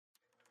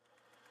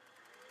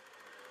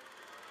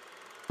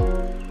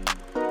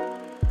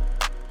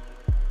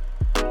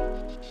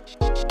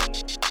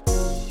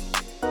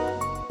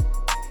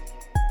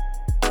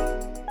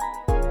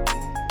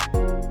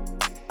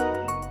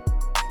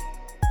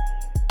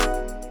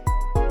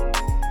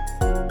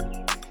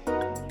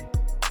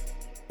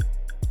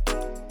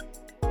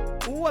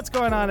What's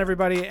going on,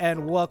 everybody,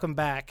 and welcome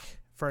back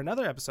for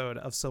another episode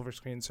of Silver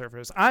Screen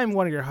Surfers. I'm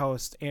one of your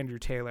hosts, Andrew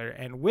Taylor,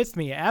 and with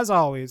me, as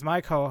always, my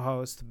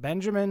co-host,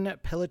 Benjamin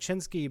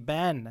Pilichinsky.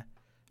 Ben,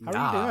 how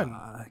are you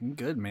doing?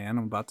 Good, man.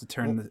 I'm about to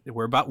turn.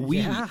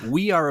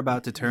 We are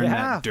about to turn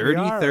that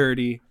dirty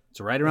 30.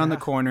 It's right around the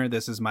corner.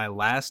 This is my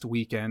last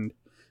weekend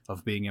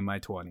of being in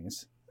my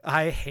 20s.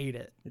 I hate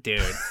it,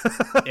 dude.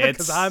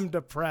 Because I'm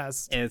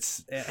depressed.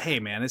 Hey,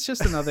 man. It's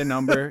just another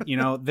number. You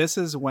know, this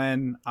is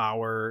when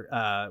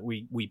our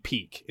we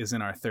peak is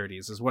in our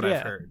 30s, is what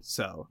I've heard.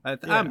 So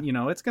I'm,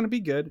 it's gonna be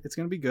good. It's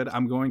gonna be good.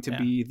 I'm going to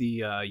be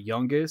the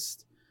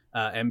youngest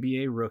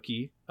NBA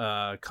rookie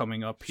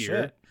coming up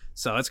here. Shit.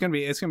 So it's gonna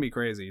be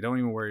crazy. Don't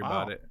even worry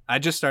about it. I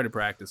just started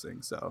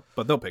practicing,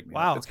 but they'll pick me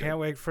up. Wow, can't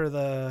wait for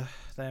the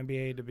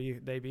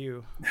NBA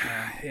debut.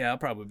 Yeah, I'll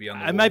probably be on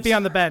the I might be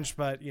on the bench,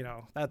 but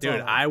that's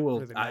dude. all I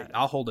will.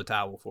 I'll hold a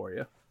towel for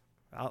you.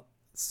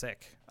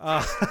 Sick.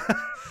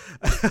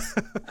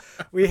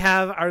 We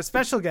have our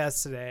special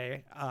guest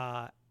today,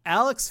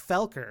 Alex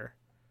Felker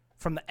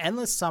from the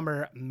Endless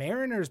Summer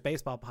Mariners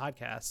Baseball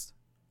Podcast.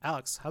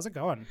 Alex, how's it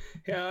going?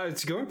 Yeah,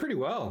 it's going pretty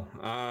well.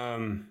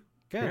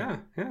 Good. Yeah,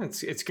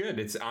 it's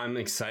good. I'm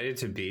excited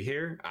to be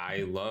here.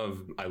 I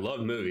love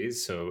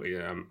movies, so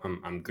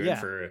I'm good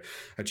for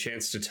a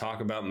chance to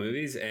talk about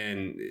movies,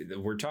 and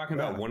we're talking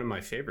about one of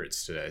my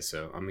favorites today,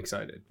 so I'm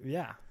excited.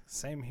 Yeah,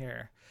 same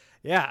here.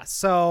 Yeah,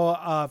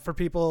 so for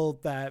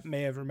people that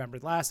may have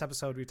remembered last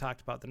episode, we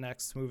talked about the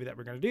next movie that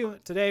we're going to do.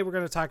 Today we're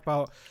going to talk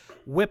about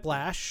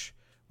Whiplash,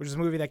 which is a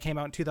movie that came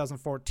out in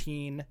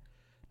 2014,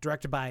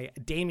 directed by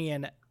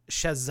Damien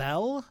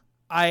Chazelle.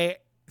 I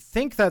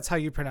think that's how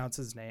you pronounce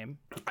his name.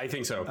 I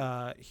think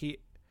so. He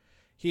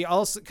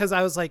also, because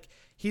I was like,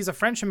 he's a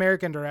French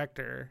American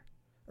director,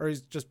 or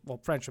he's just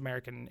French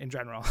American in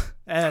general,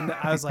 and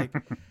I was like,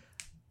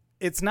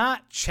 it's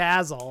not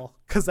Chazelle,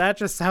 because that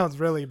just sounds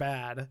really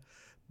bad.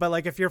 But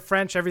like, if you're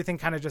French, everything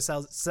kind of just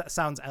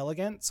sounds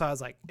elegant. So I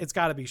was like, it's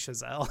got to be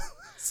Chazelle.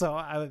 So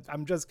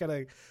I'm just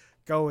gonna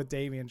go with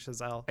Damien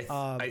Chazelle.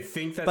 I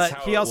think that's but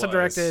how he also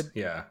directed.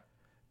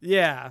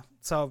 Yeah.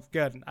 So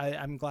good.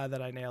 I'm glad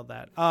that I nailed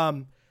that.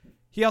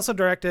 He also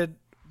directed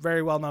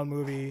very well-known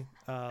movie,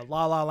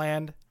 La La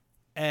Land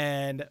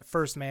and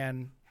First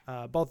Man,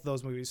 both of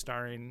those movies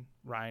starring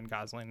Ryan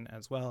Gosling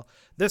as well.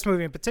 This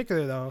movie in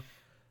particular, though,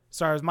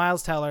 stars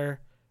Miles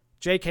Teller,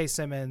 J.K.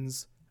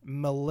 Simmons,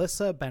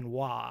 Melissa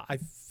Benoit. I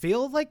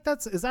feel like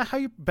is that how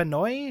you...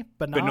 Benoit?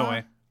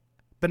 Benoit.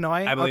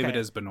 I believe it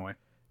is Benoit.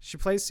 She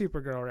plays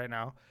Supergirl right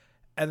now.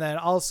 And then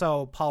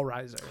also Paul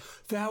Reiser.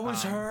 That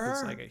was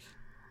her?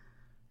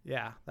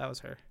 Yeah, that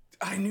was her.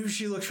 I knew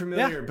she looked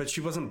familiar, but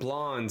she wasn't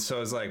blonde, so I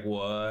was like,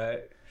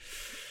 what?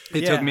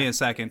 It took me a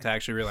second to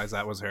actually realize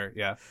that was her.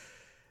 Yeah.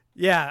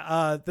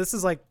 Yeah, this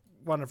is like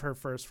one of her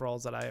first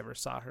roles that I ever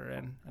saw her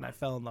in, and I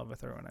fell in love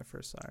with her when I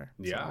first saw her.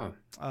 Yeah.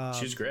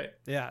 She's great.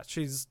 Yeah,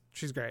 she's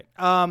great.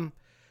 But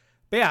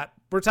yeah,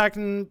 we're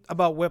talking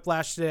about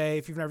Whiplash today.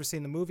 If you've never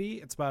seen the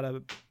movie, it's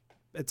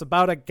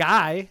about a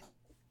guy,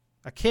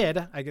 a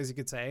kid, I guess you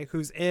could say,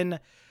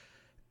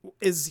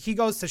 he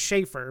goes to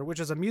Schaefer, which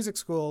is a music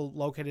school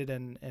located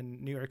in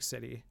New York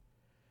City.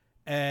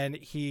 And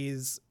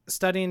he's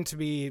studying to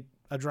be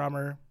a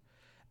drummer.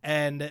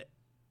 And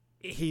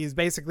he's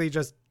basically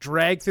just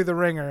dragged through the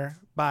ringer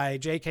by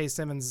J.K.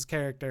 Simmons'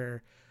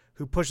 character,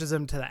 who pushes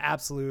him to the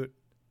absolute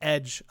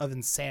edge of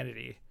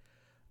insanity.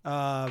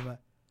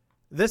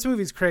 This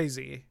movie's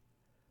crazy,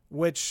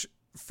 which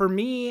for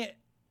me,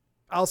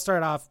 I'll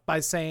start off by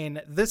saying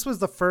this was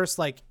the first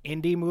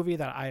indie movie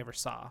that I ever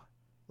saw.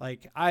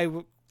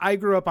 I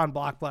grew up on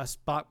words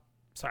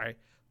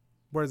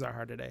are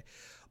hard today.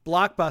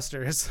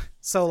 Blockbusters.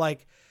 So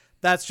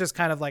that's just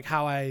kind of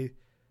how I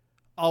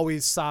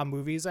always saw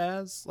movies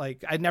as.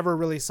 I never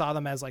really saw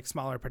them as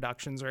smaller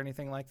productions or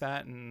anything like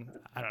that. And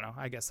I don't know,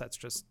 I guess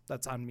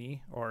that's on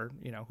me or,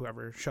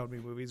 whoever showed me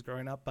movies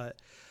growing up. But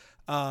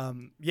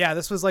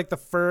this was the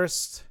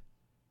first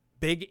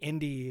big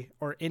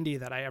indie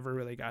that I ever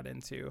really got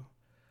into.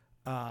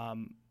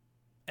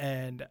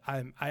 And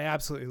I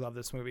absolutely love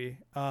this movie.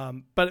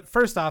 But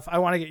first off, I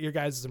want to get your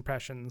guys'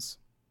 impressions.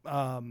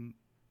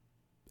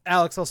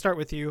 Alex, I'll start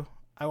with you.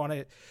 I want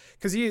to,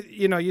 because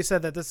you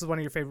said that this is one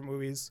of your favorite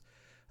movies,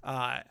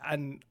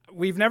 and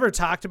we've never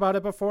talked about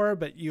it before.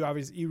 But you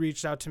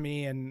reached out to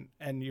me and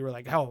you were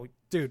like, "Oh,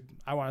 dude,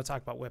 I want to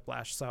talk about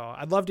Whiplash." So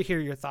I'd love to hear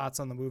your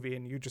thoughts on the movie.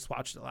 And you just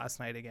watched it last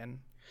night again.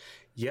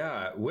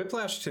 Yeah,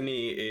 Whiplash to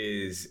me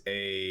is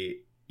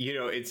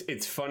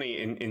it's funny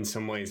in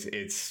some ways.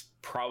 It's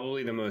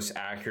probably the most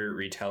accurate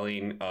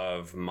retelling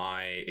of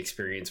my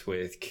experience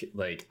with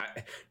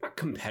not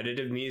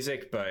competitive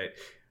music, but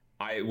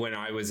when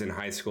I was in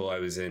high school, I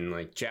was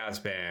in jazz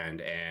band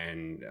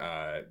and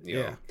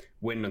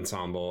wind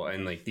ensemble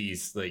and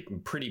these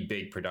pretty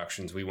big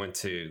productions. We went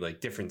to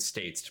different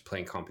states to play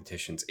in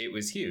competitions. It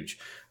was huge.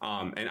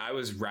 And I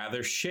was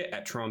rather shit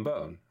at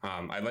trombone.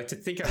 I'd like to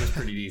think I was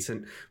pretty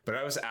decent, but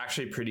I was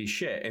actually pretty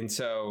shit. And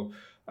so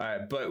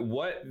but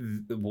what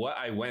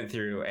I went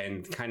through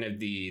and kind of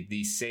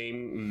the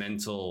same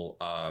mental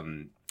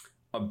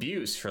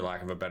abuse, for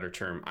lack of a better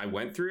term, I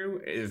went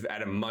through is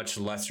at a much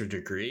lesser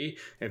degree.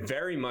 It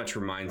very much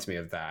reminds me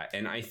of that.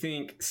 And I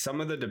think some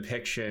of the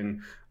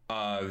depiction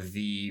of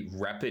the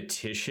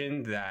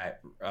repetition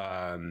that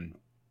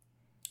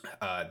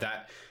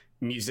that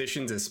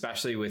musicians,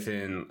 especially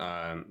within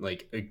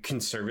like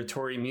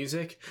conservatory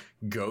music,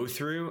 go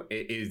through,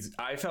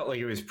 I felt like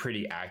it was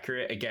pretty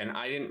accurate. Again,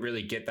 I didn't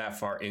really get that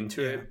far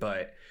into it,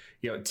 but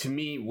to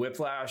me,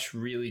 Whiplash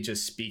really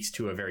just speaks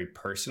to a very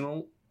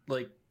personal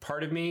like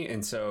part of me,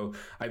 and so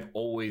I've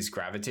always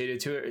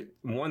gravitated to it.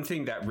 One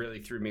thing that really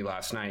threw me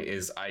last night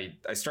is I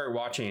started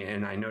watching it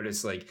and I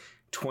noticed like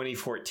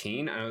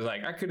 2014. I was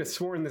like, I could have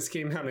sworn this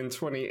came out in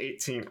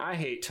 2018. I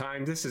hate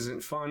time. This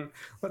isn't fun.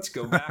 Let's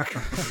go back.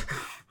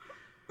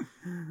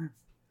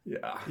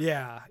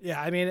 Yeah.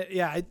 I mean,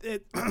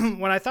 it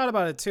when I thought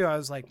about it too, I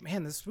was like,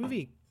 man, this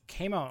movie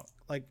came out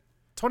like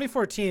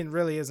 2014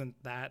 really isn't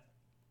that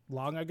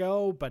long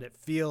ago, but it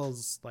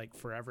feels like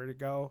forever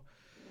ago.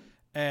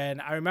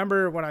 And I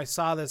remember when I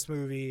saw this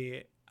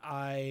movie,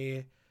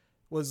 I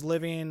was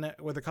living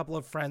with a couple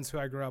of friends who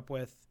I grew up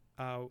with,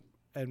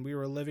 and we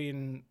were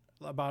living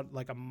about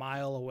like a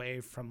mile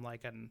away from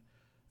like a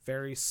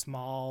very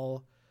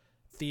small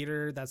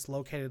theater that's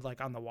located like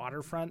on the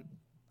waterfront.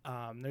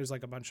 There's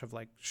like a bunch of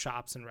like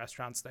shops and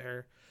restaurants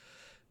there,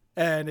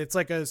 and it's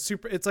like a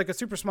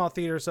super small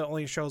theater, so it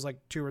only shows like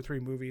 2 or 3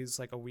 movies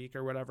like a week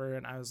or whatever.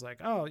 And I was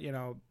like, oh,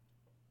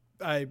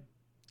 I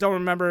don't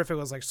remember if it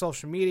was like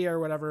social media or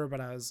whatever, but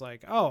I was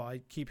like, oh,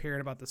 I keep hearing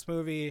about this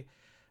movie.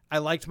 I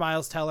liked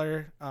Miles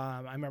Teller.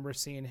 I remember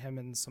seeing him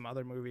in some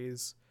other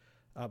movies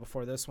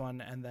before this one,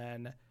 and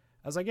then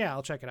I was like, yeah,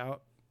 I'll check it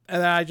out.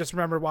 And then I just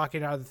remember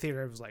walking out of the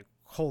theater. It was like,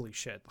 holy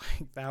shit,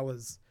 like that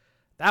was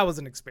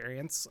an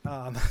experience.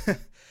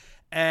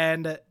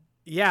 And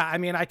yeah, I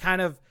mean,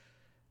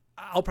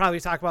 I'll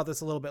probably talk about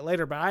this a little bit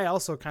later, but I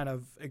also kind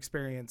of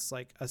experienced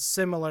like a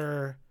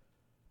similar,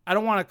 I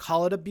don't want to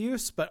call it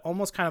abuse, but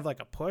almost kind of like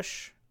a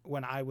push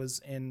when I was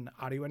in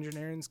audio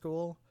engineering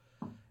school.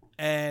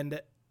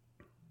 And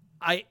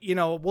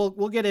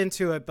we'll get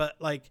into it, but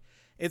like,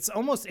 it's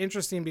almost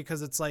interesting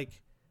because it's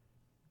like,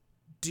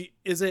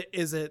 is it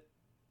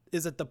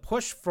the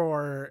push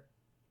for,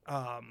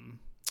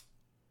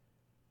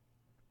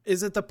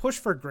 is it the push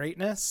for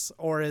greatness,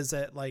 or is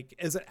it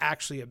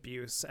actually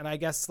abuse? And I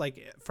guess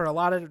like for a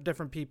lot of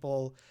different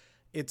people,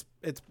 it's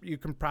you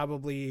can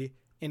probably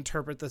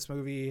interpret this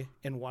movie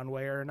in one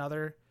way or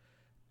another.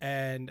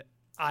 And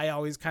I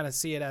always kind of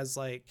see it as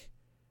like,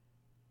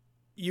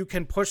 you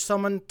can push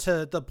someone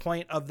to the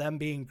point of them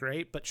being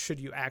great, but should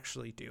you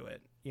actually do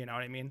it? You know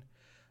what I mean?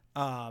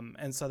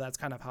 And so that's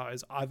kind of how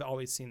I've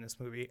always seen this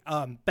movie.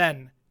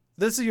 Ben,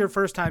 this is your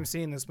first time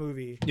seeing this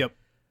movie. Yep.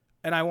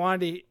 And I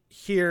wanted to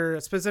hear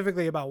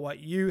specifically about what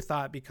you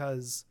thought,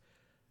 because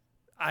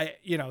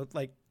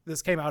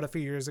this came out a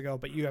few years ago,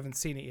 but you haven't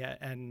seen it yet.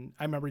 And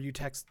I remember you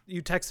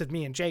texted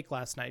me and Jake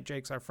last night.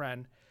 Jake's our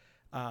friend,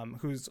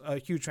 who's a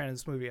huge fan of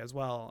this movie as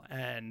well.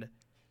 And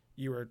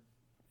you were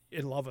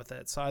in love with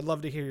it. So I'd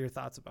love to hear your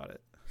thoughts about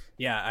it.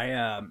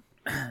 Yeah.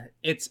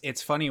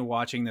 It's funny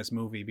watching this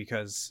movie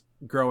because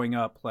growing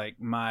up, like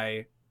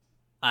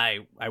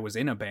I was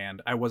in a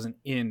band. I wasn't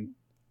in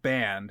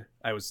band.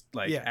 I was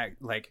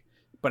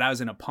but I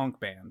was in a punk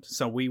band.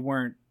 So we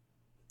weren't,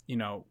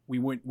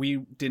 we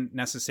didn't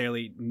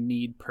necessarily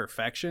need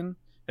perfection,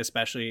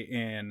 especially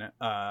in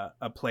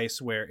a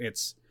place where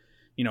it's,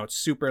 it's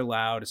super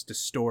loud, it's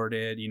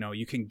distorted,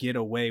 you can get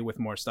away with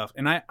more stuff.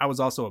 And I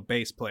was also a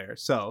bass player.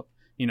 So,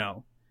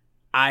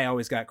 I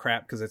always got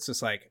crap because it's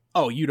just like,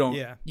 oh,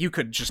 you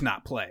could just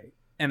not play.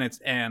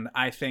 And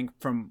I think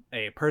from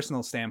a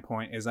personal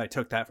standpoint is I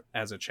took that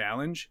as a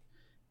challenge,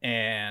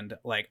 and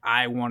like,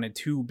 I wanted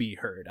to be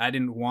heard. I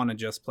didn't want to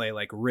just play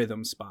like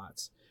rhythm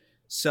spots.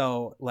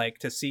 So like,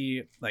 to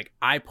see, like,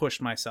 I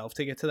pushed myself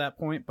to get to that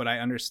point, but I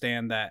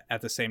understand that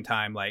at the same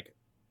time, like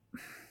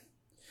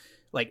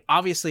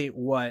obviously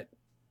what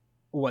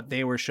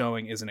they were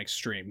showing is an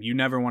extreme. You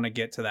never want to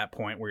get to that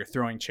point where you're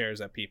throwing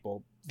chairs at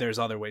people. There's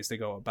other ways to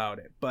go about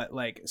it. But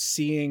like,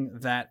 seeing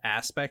that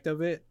aspect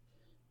of it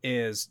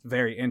is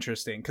very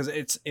interesting, because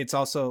it's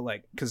also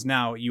like, because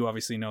now you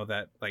obviously know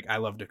that like I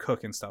love to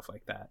cook and stuff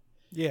like that.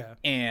 Yeah.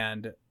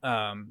 And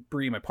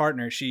Bree, my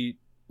partner, she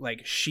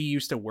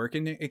used to work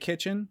in a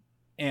kitchen,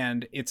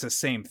 and it's the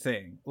same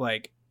thing.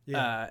 Like,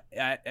 I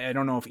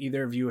don't know if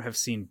either of you have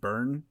seen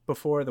Burn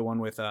before, the one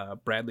with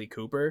Bradley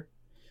Cooper,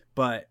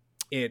 but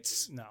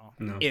it's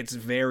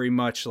very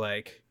much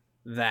like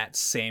that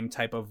same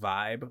type of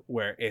vibe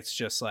where it's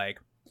just like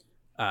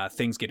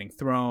things getting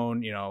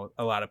thrown,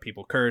 a lot of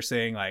people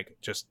cursing, like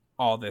just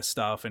all this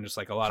stuff, and just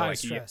like a lot high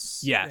of like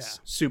stress.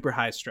 Super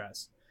high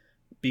stress,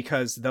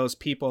 because those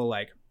people,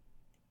 like,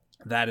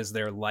 that is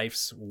their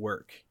life's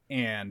work.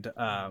 And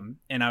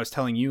I was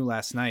telling you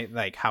last night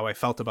like how I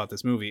felt about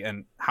this movie,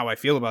 and how I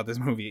feel about this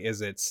movie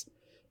is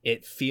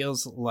it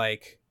feels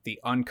like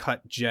the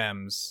uncut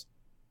gems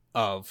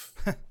of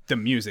the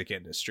music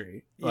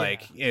industry.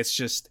 Like, it's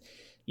just,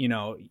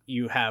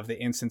 you have the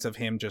instance of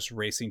him just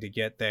racing to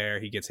get there.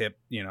 He gets hit,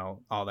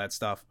 all that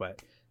stuff.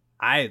 But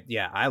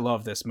I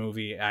love this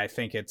movie. I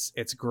think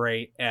it's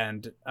great,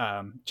 and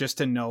just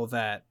to know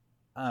that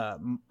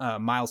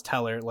Miles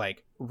Teller,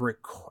 like,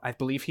 I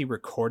believe he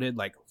recorded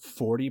like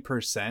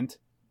 40%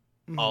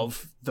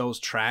 of those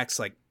tracks,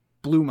 like,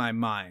 blew my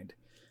mind.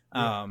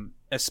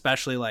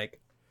 Especially, like,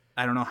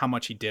 I don't know how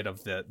much he did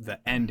of the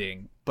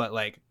ending, but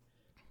like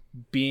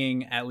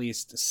being at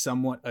least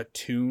somewhat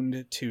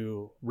attuned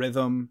to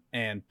rhythm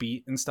and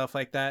beat and stuff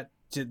like that,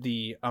 to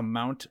the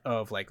amount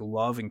of like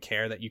love and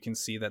care that you can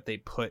see that they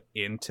put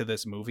into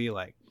this movie,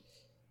 like,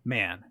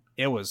 man,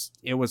 it was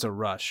a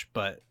rush.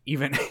 But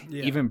even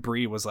even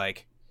Brie was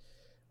like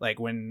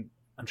when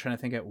I'm trying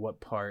to think at what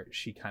part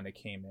she kind of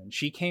came in.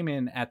 She came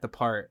in at the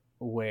part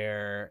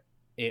where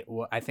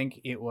I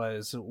think it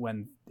was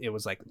when it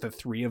was like the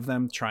three of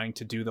them trying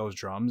to do those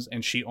drums,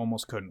 and she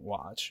almost couldn't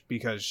watch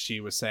because she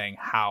was saying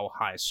how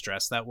high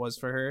stress that was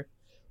for her.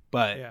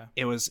 But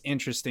it was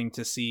interesting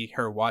to see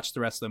her watch the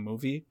rest of the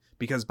movie,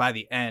 because by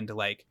the end,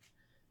 like,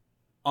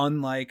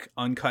 unlike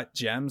Uncut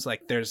Gems,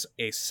 like, there's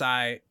a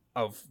sigh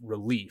of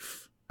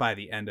relief by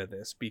the end of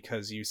this,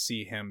 because you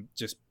see him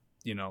just,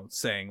 you know,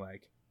 saying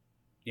like,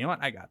 you know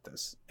what, I got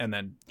this, and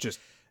then just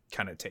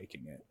kind of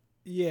taking it.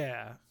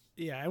 Yeah,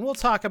 and we'll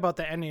talk about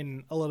the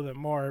ending a little bit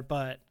more,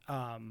 but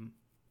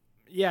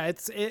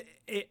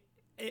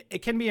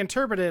it can be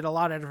interpreted a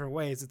lot of different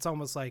ways. It's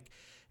almost like,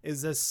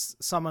 is this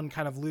someone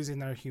kind of losing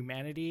their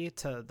humanity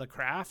to the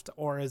craft,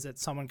 or is it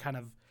someone kind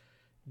of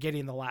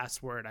getting the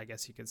last word, I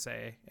guess you could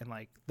say, and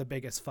like the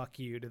biggest fuck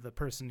you to the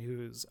person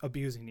who's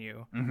abusing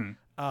you?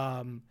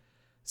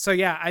 So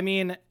yeah, I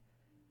mean,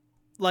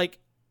 like,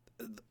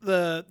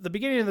 the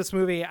beginning of this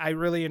movie I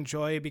really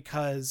enjoy,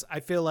 because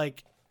I feel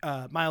like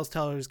Miles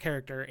Teller's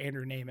character,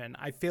 Andrew Neiman,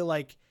 I feel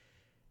like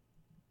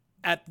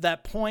at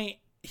that point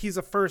he's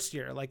a first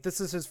year. Like,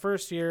 this is his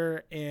first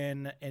year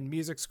in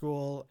music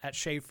school at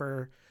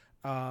Schaefer.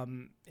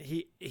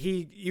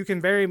 You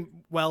can very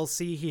well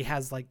see he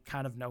has like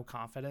kind of no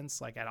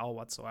confidence, like, at all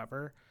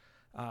whatsoever.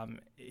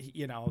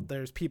 You know,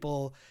 there's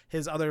people,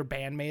 his other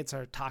bandmates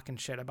are talking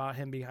shit about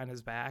him behind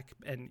his back,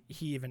 and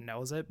he even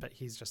knows it, but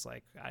he's just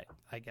like,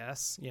 I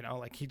guess, you know,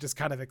 like, he just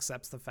kind of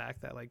accepts the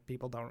fact that like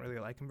people don't really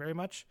like him very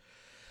much.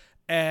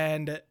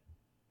 And,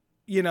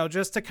 you know,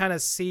 just to kind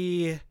of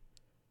see,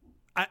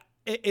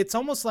 it's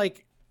almost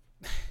like,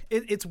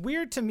 it's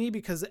weird to me,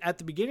 because at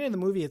the beginning of the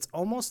movie, it's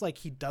almost like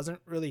he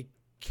doesn't really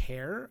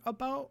care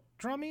about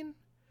drumming,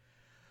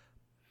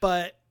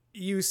 but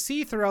you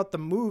see throughout the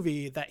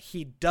movie that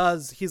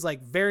he's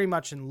like very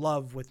much in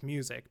love with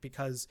music,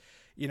 because,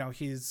 you know,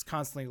 he's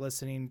constantly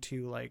listening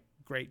to like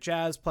great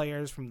jazz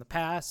players from the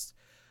past.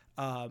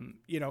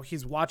 You know,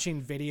 he's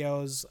watching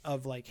videos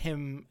of like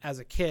him as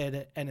a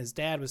kid, and his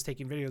dad was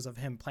taking videos of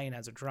him playing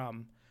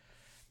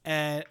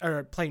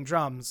playing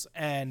drums,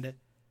 and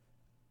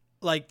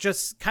like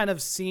just kind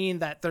of seeing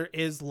that there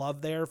is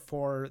love there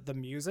for the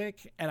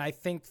music. And I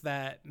think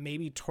that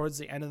maybe towards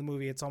the end of the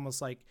movie, it's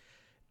almost like,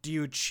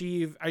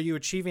 are you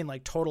achieving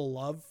like total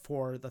love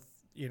for the,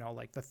 you know,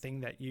 like the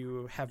thing that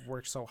you have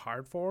worked so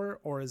hard for,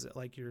 or is it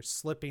like you're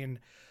slipping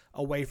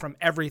away from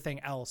everything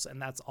else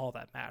and that's all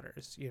that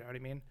matters? You know what I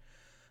mean?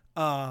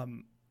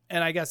 And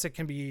I guess it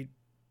can be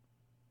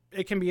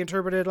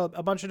interpreted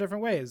a bunch of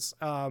different ways.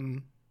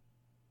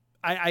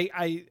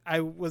 I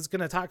was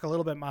going to talk a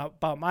little bit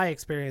about my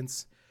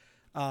experience,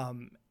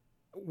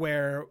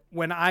 where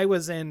when I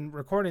was in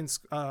recording,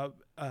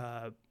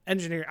 audio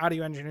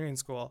engineering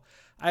school,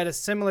 I had a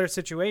similar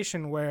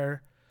situation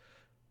where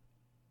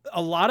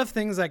a lot of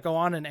things that go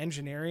on in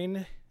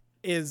engineering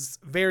is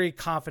very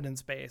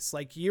confidence based.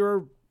 Like,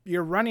 you're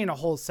running a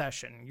whole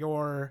session.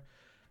 You're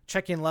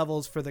checking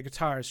levels for the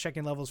guitars,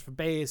 checking levels for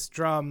bass,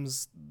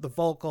 drums, the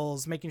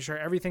vocals, making sure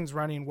everything's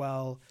running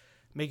well,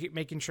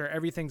 making sure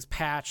everything's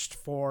patched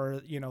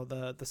for, you know,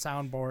 the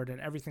soundboard and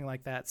everything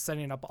like that,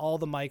 setting up all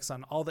the mics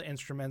on all the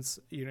instruments.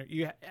 You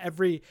know,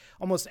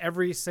 almost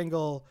every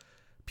single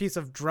piece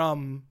of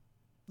drum,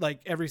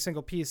 like every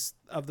single piece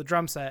of the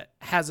drum set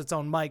has its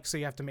own mic, so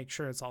you have to make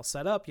sure it's all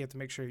set up. You have to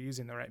make sure you're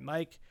using the right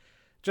mic.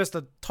 Just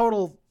a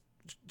total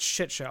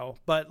shit show,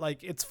 but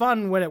like, it's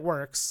fun when it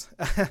works.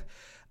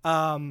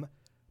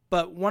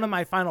 But one of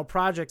my final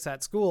projects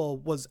at school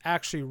was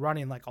actually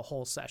running like a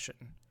whole session,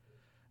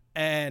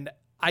 and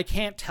I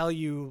can't tell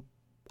you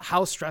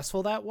how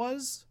stressful that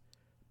was,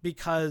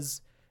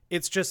 because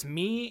it's just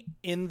me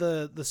in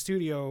the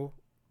studio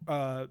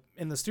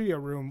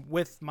room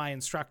with my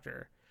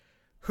instructor,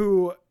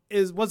 who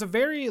was a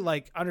very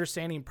like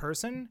understanding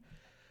person,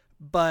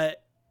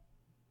 but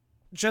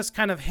just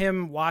kind of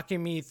him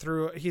walking me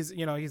through, he's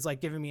like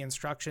giving me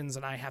instructions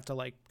and I have to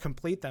like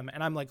complete them.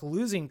 And I'm like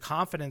losing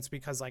confidence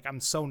because like I'm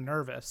so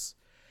nervous.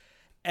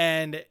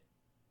 And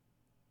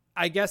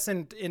I guess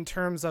in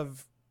terms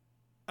of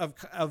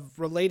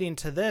relating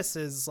to this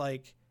is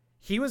like,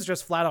 he was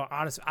just flat out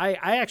honest. I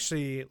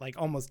actually like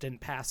almost didn't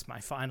pass my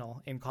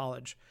final in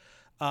college.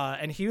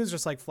 And he was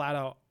just like flat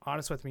out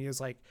honest with me. He was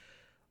like,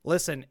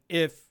 listen,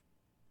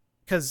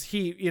 because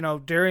he, you know,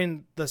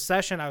 during the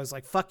session, I was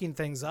like fucking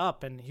things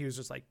up, and he was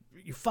just like,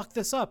 you fucked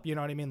this up. You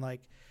know what I mean?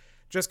 Like,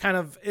 just kind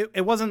of,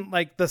 it wasn't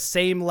like the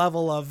same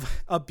level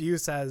of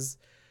abuse as,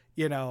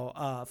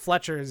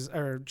 Fletcher's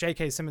or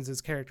J.K. Simmons's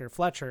character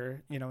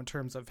Fletcher, in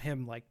terms of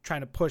him like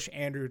trying to push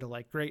Andrew to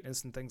like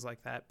greatness and things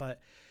like that.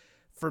 But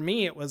for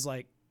me, it was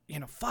like,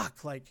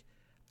 fuck, like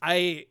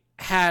I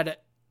had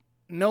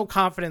no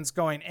confidence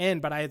going in,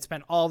 but I had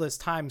spent all this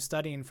time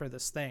studying for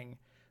this thing.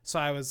 So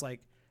I was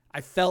like,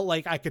 I felt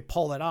like I could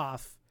pull it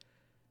off,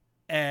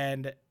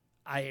 and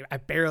I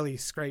barely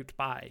scraped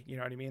by, you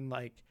know what I mean?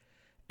 Like,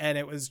 and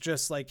it was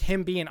just like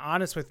him being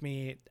honest with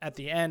me at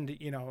the end,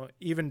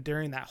 even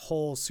during that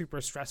whole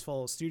super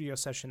stressful studio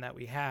session that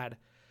we had,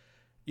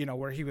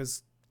 where he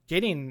was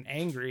getting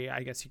angry,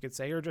 I guess you could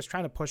say, or just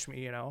trying to push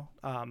me,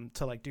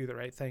 to like do the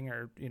right thing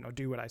or,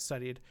 do what I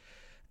studied.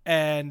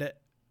 And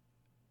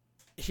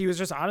he was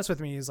just honest with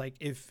me. He's like,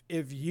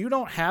 if you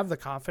don't have the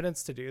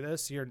confidence to do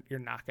this, you're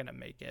not going to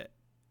make it.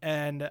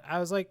 And I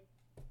was like,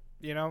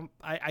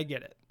 I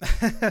get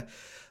it.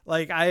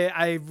 Like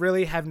I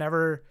really have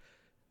never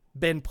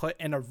been put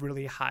in a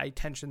really high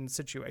tension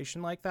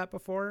situation like that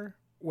before,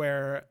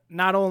 where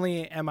not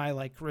only am I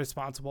like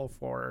responsible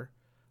for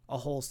a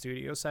whole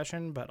studio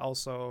session, but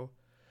also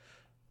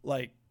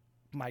like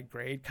my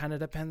grade kind of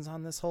depends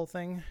on this whole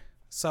thing.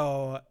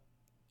 So,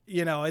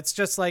 it's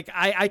just like,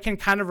 I can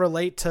kind of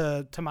relate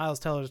to Miles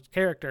Teller's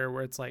character,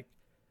 where it's like,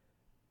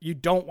 you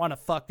don't want to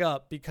fuck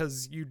up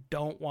because you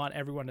don't want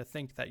everyone to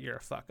think that you're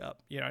a fuck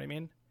up. You know what I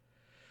mean?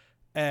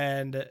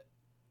 And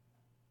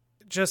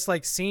just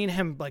like seeing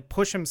him like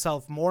push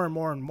himself more and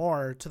more and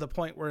more to the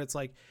point where it's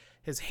like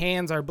his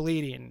hands are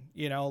bleeding,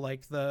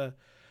 like the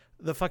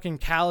fucking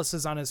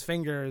calluses on his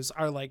fingers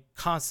are like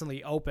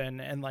constantly open,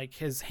 and like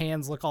his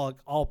hands look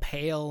all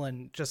pale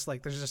and just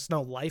like there's just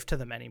no life to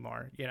them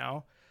anymore,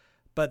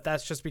 but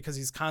that's just because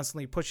he's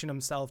constantly pushing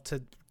himself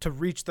to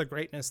reach the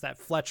greatness that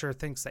Fletcher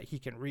thinks that he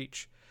can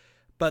reach.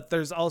 But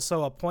there's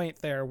also a point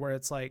there where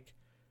it's like,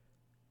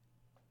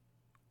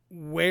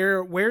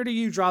 where do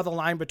you draw the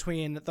line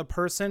between the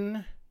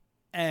person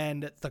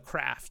and the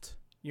craft?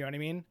 You know what I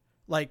mean?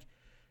 Like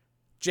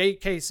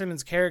J.K.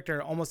 Simmons'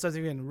 character almost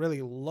doesn't even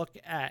really look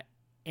at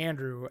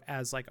Andrew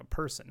as like a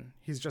person.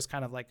 He's just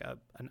kind of like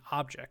an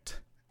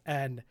object.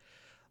 And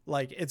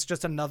like, it's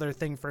just another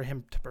thing for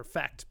him to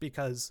perfect,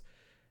 because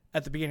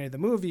at the beginning of the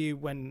movie,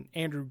 when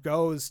Andrew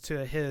goes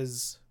to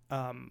his,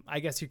 I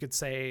guess you could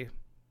say,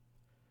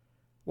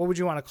 what would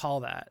you want to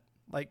call that?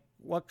 Like,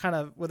 what kind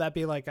of, would that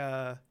be like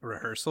a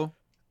rehearsal?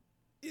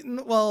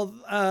 Well,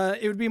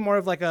 it would be more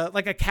of like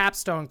a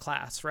capstone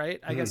class, right?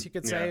 I guess you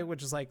could say,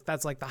 which is like,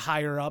 that's like the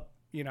higher up,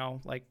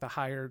 like the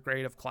higher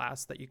grade of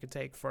class that you could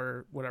take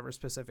for whatever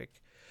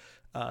specific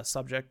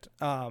subject.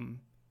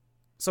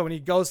 So when he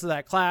goes to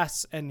that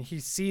class and he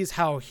sees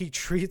how he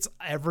treats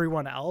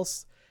everyone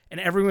else, and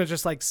everyone's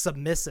just like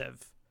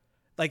submissive,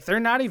 like they're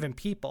not even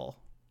people,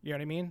 you know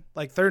what I mean?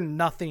 Like they're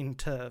nothing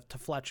to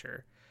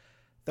Fletcher.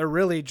 They're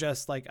really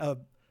just like a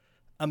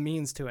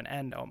means to an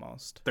end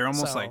almost. They're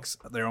almost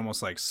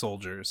like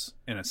soldiers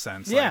in a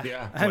sense. Yeah. Like,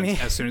 yeah. I mean,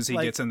 as soon as he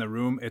gets in the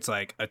room, it's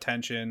like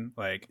attention,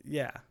 like,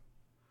 yeah.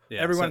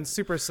 Everyone's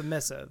super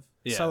submissive.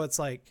 Yeah. So it's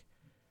like,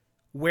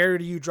 where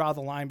do you draw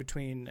the line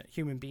between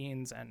human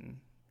beings and,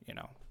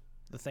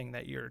 the thing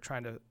that you're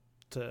trying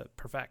to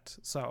perfect?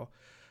 So,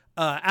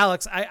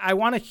 Alex, I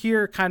want to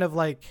hear kind of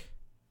like,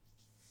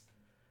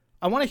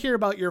 I want to hear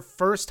about your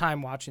first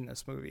time watching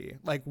this movie.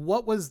 Like,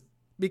 what was,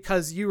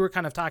 because you were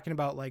kind of talking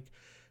about like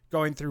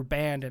going through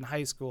band in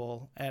high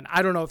school, and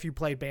I don't know if you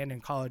played band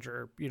in college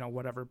or,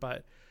 whatever,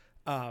 but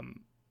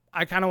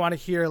I kind of want to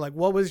hear like,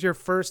 what was your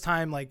first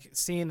time like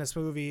seeing this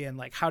movie, and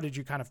like, how did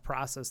you kind of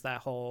process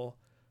that whole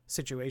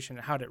situation,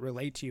 and how did it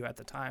relate to you at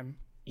the time?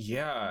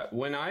 Yeah,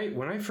 when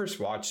I first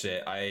watched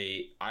it,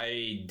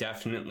 I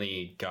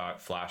definitely got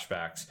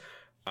flashbacks.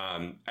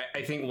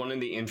 I think one of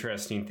the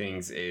interesting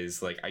things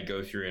is like I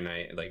go through and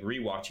I like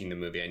rewatching the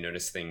movie. I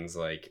noticed things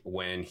like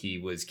when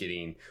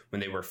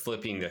they were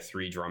flipping the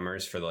three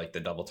drummers for like the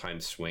double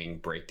time swing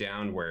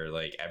breakdown, where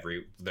like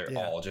they're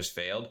all just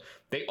failed.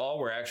 They all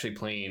were actually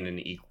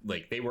playing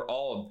they were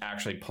all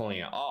actually pulling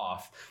it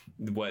off.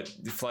 What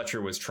Fletcher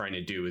was trying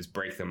to do is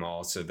break them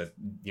all so that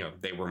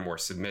they were more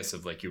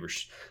submissive, like you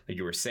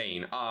were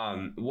saying.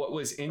 What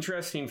was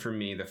interesting for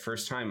me the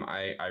first time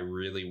I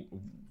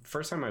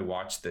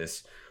watched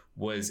this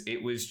was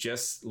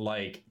just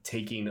like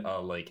taking a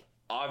like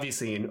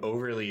obviously an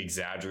overly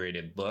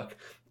exaggerated look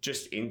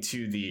just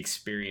into the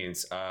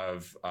experience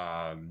of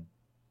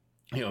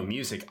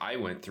music I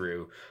went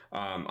through.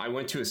 I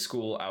went to a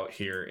school out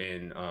here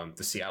in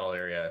the Seattle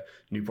area,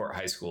 Newport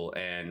High School,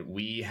 and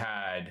we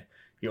had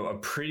a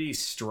pretty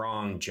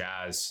strong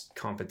jazz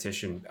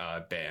competition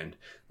band.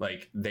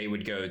 Like they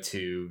would go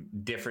to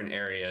different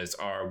areas.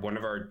 One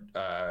of our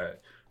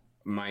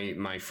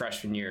my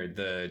freshman year,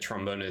 the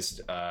trombonist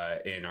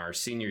in our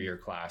senior year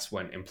class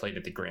went and played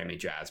at the Grammy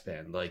Jazz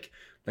Band, like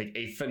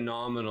a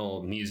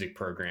phenomenal music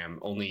program,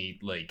 only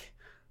like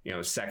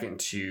second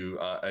to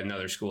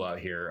another school out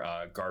here,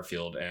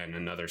 Garfield, and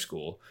another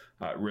school,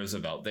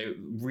 Roosevelt. They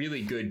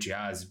really good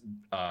jazz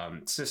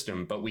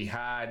system, but we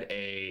had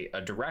a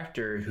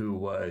director who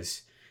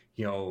was,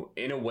 you know,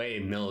 in a way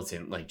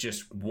militant, like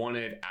just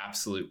wanted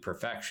absolute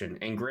perfection.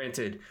 And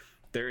granted,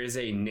 there is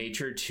a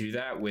nature to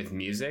that with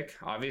music.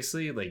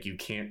 Obviously, like you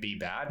can't be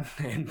bad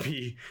and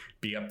be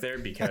up there,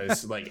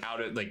 because like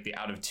the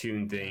out of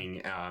tune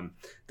thing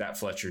that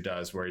Fletcher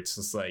does, where it's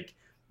just like,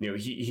 you know,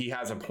 he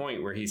has a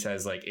point where he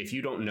says, like, if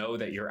you don't know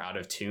that you're out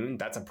of tune,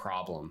 that's a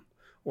problem.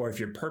 Or if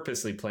you're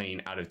purposely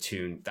playing out of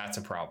tune, that's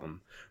a problem.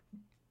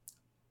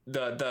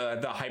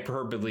 The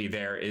hyperbole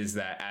there is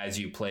that as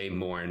you play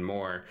more and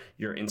more,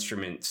 your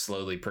instrument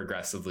slowly,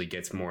 progressively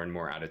gets more and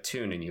more out of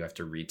tune, and you have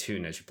to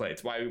retune as you play.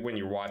 It's why when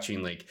you're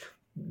watching like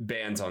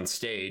bands on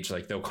stage,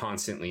 like they'll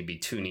constantly be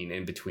tuning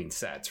in between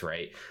sets,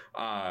 right?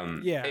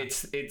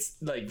 It's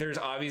like there's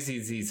obviously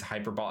these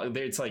hyperbolic.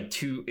 It's like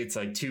two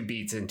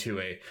beats into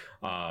a,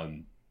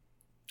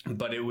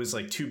 but it was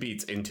like 2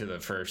 beats into the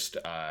first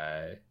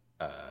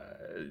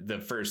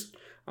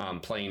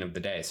playing of the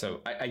day.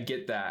 So I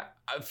get that.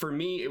 For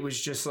me, it was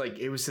just like,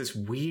 it was this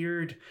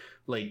weird,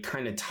 like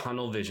kind of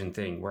tunnel vision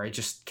thing where I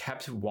just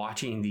kept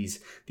watching these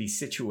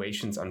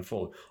situations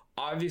unfold.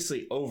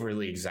 Obviously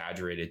overly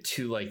exaggerated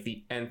to like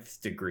the nth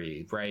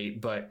degree,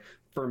 right? But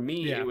for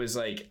me, it was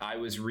like I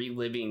was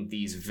reliving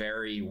these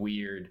very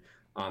weird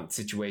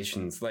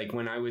situations. Like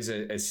when I was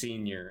a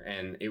senior,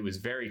 and it was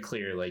very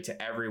clear, like to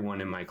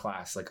everyone in my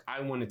class, like I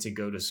wanted to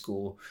go to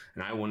school,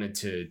 and I wanted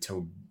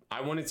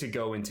to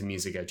go into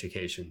music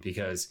education,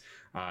 because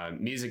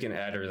music and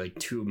ed are like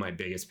two of my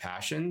biggest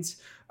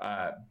passions.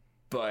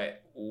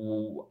 But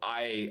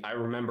I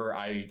remember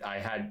I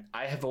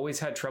have always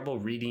had trouble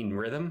reading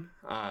rhythm.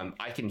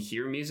 I can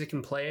hear music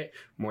and play it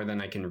more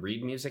than I can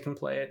read music and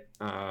play it.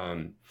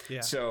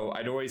 So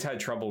I'd always had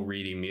trouble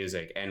reading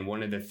music. And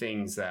one of the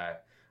things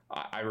that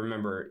I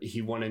remember,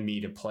 he wanted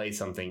me to play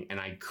something and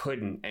I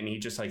couldn't. And he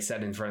just like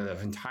said in front of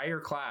the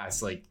entire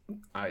class, like,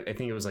 I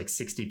think it was like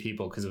 60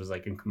 people, because it was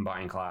like a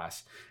combined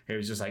class. It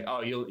was just like,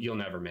 oh, you'll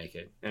never make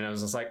it. And I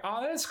was just like,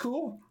 oh, that's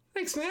cool.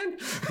 Thanks, man.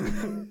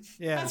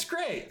 Yeah, that's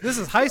great. This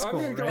is high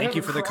school. Right? Thank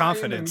you for the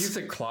confidence. In the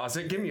music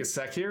closet. Give me a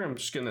sec here. I'm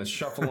just gonna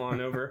shuffle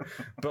on over.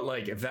 But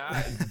like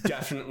that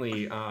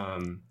definitely,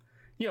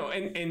 you know,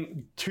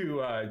 and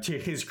to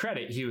his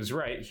credit, he was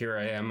right. Here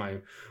I am. I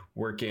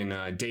work in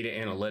data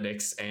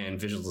analytics and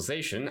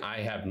visualization. I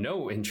have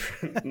no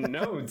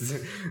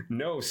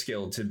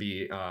skill to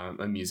be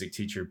a music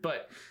teacher,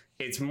 but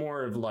it's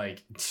more of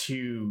like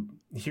to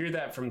hear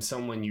that from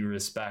someone you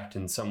respect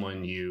and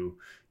someone you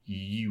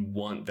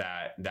want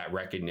that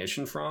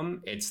recognition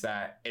from. It's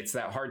that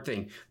hard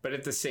thing. But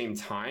at the same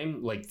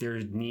time, like there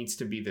needs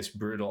to be this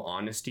brutal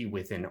honesty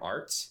within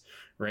arts,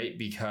 right?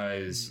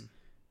 Because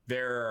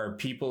there are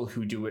people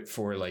who do it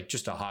for like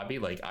just a hobby.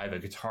 Like I have a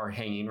guitar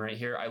hanging right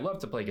here. I love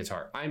to play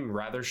guitar. I'm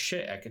rather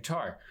shit at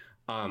guitar.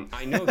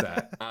 I know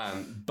that.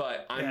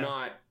 But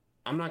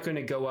I'm not going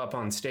to go up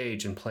on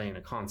stage and play in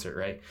a concert,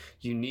 right?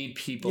 You need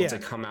people to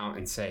come out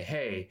and say,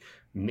 hey,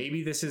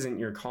 maybe this isn't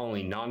your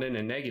calling, not in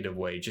a negative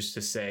way, just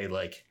to say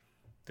like,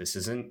 this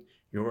isn't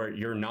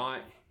you're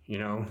not, you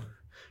know,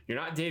 you're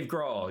not Dave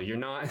Grohl. You're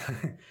not,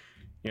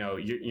 you know,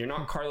 you're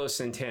not Carlos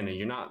Santana.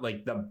 You're not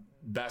like the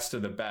best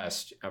of the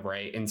best.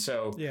 Right. And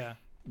so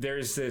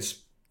there's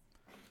this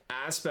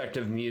aspect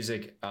of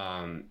music,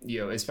 you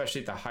know,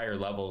 especially at the higher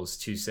levels,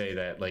 to say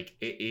that like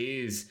it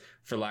is,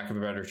 for lack of a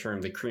better term,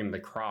 the cream of the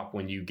crop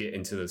when you get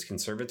into those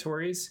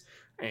conservatories.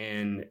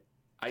 And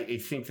I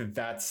think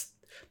that's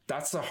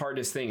the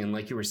hardest thing. And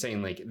like you were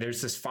saying, like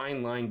there's this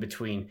fine line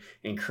between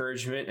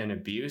encouragement and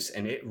abuse,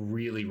 and it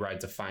really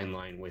rides a fine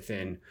line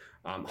within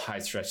high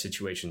stress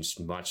situations,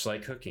 much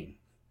like cooking.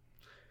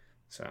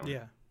 So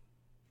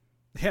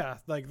yeah,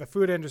 like the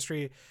food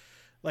industry.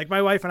 Like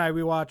my wife and I,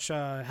 we watch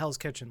Hell's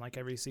Kitchen like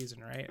every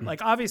season, right?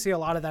 Like obviously a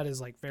lot of that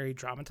is like very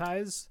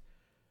dramatized,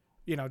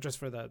 you know, just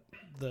for the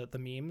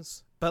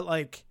memes. But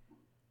like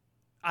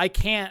I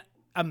can't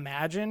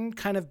imagine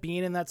kind of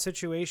being in that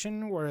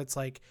situation where it's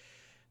like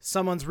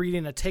someone's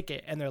reading a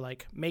ticket and they're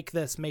like, make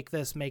this, make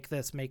this, make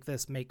this, make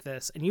this, make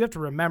this. And you have to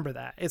remember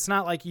that. It's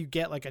not like you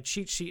get like a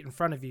cheat sheet in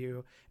front of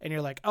you and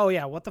you're like, oh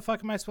yeah, what the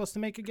fuck am I supposed to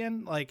make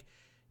again? Like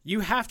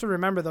you have to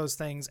remember those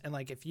things. And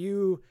like, if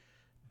you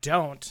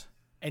don't,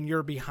 and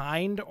you're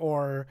behind,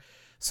 or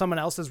someone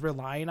else is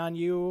relying on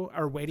you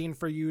or waiting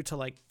for you to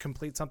like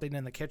complete something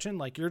in the kitchen,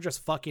 like you're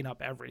just fucking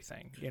up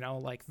everything, you know,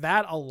 like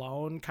that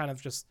alone, kind of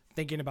just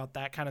thinking about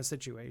that kind of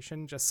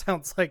situation just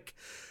sounds like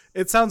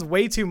it sounds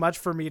way too much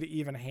for me to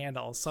even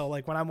handle. So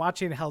like when I'm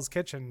watching Hell's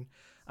Kitchen,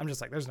 I'm just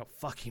like, there's no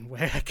fucking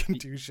way I can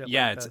do shit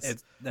like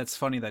this. That's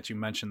funny that you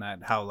mentioned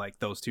that, how like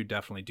those two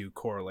definitely do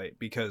correlate,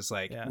 because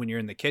like when you're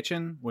in the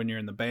kitchen, when you're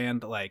in the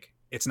band, like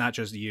it's not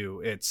just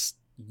you, it's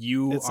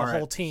are a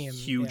whole team,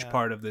 huge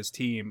part of this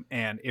team,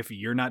 and if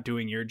you're not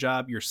doing your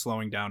job, you're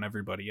slowing down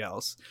everybody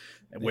else,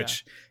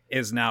 which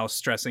is now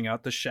stressing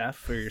out the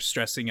chef, or you're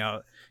stressing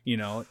out, you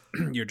know,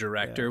 your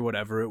director,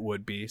 whatever it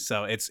would be.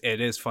 So it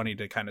is funny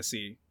to kind of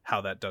see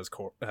how that does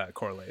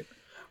correlate.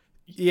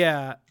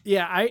 I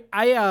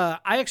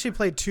actually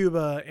played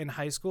tuba in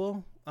high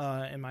school,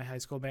 in my high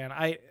school band.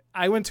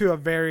 I went to a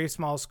very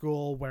small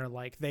school where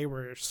like they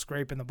were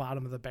scraping the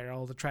bottom of the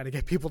barrel to try to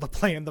get people to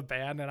play in the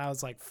band, and I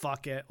was like,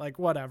 fuck it, like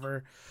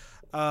whatever.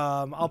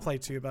 I'll play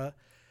tuba.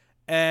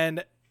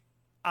 And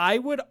I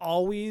would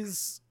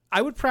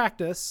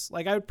practice.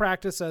 Like I would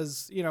practice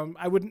as, you know,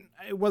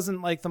 it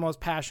wasn't like the most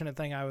passionate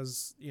thing I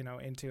was, you know,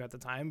 into at the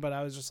time, but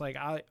I was just like,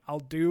 I'll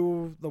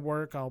do the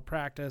work. I'll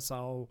practice.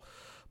 I'll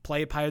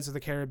play Pirates of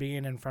the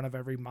Caribbean in front of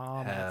every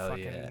mom. Hell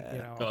you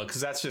know, well, cause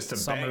that's just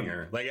a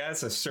banger. Like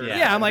that's a certain.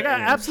 Yeah. I'm like,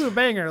 absolute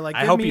banger. Like,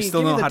 I hope you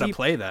still know how to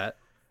play that.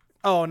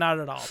 Oh, not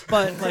at all.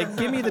 But like,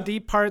 give me the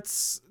deep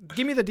parts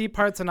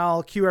and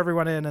I'll cue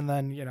everyone in, and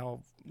then, you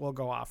know, we'll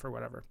go off or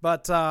whatever.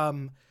 But,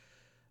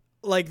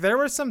 like there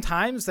were some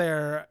times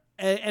there,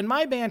 and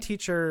my band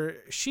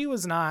teacher, she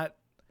was not,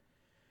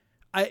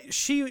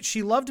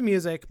 she loved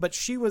music, but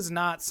she was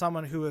not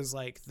someone who was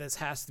like, this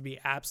has to be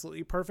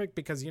absolutely perfect,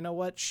 because you know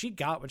what? She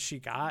got what she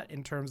got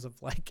in terms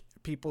of like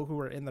people who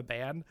were in the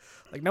band.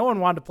 Like no one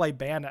wanted to play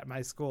band at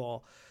my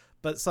school,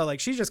 but so like,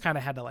 she just kind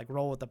of had to like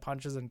roll with the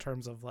punches in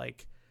terms of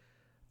like,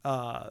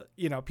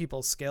 you know,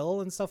 people's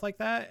skill and stuff like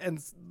that.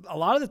 And a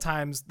lot of the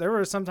times there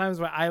were some times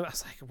where I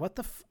was like, what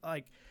the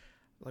like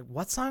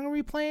what song are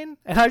we playing?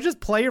 And I just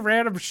play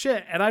random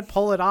shit and I'd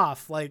pull it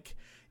off. Like,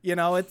 you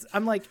know,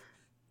 I'm like,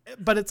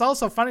 but it's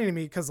also funny to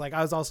me because like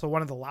I was also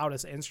one of the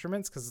loudest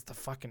instruments because it's the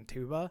fucking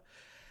tuba.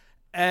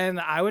 And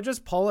I would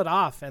just pull it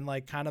off and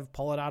like kind of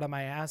pull it out of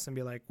my ass and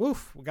be like,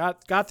 woof, we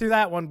got through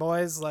that one,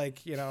 boys.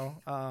 Like, you know,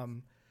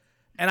 and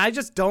I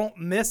just don't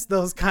miss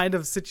those kind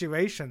of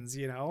situations,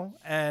 you know,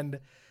 and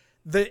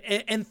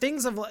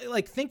things of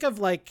like, think of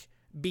like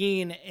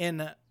being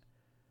in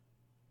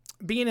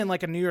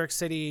like a New York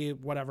City,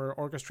 whatever,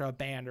 orchestra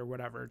band or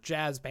whatever,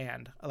 jazz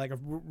band, like a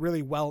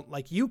really well,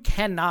 like you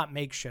cannot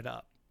make shit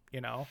up,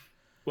 you know?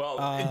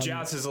 Well,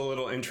 jazz is a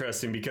little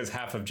interesting because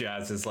half of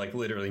jazz is like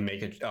literally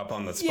make it up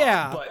on the spot.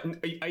 Yeah, but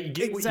I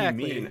get what you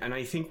mean. And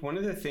I think one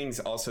of the things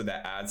also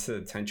that adds to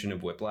the tension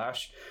of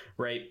Whiplash,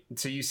 right?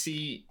 So you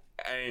see,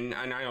 and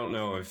I don't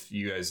know if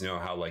you guys know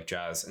how like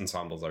jazz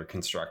ensembles are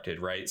constructed,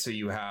 right? So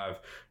you have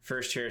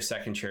first chair,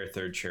 second chair,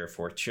 third chair,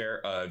 fourth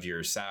chair of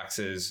your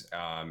saxes,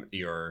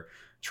 your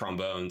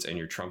trombones, and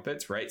your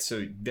trumpets, right?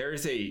 So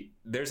there's a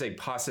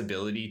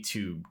possibility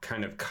to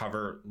kind of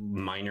cover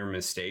minor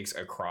mistakes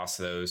across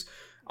those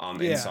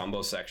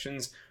ensemble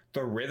sections.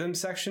 The rhythm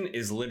section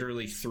is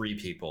literally 3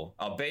 people: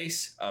 a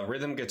bass, a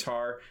rhythm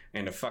guitar,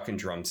 and a fucking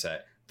drum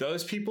set.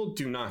 Those people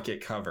do not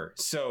get cover.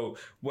 So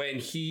when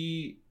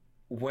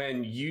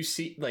you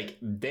see, like,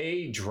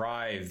 they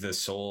drive the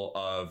soul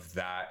of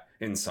that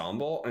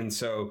ensemble. And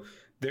so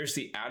there's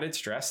the added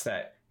stress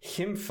that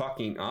him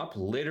fucking up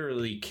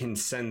literally can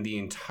send the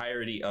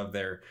entirety of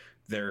their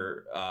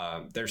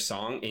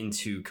song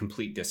into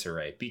complete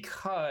disarray,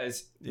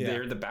 because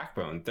they're the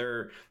backbone.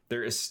 They're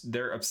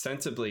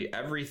ostensibly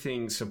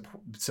everything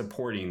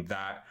supporting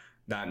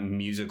that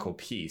musical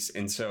piece.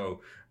 And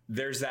so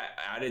there's that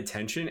added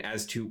tension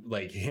as to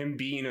like him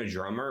being a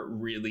drummer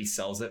really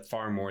sells it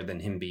far more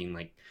than him being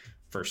like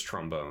first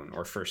trombone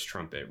or first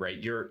trumpet, right?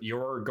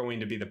 You're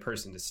going to be the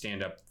person to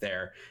stand up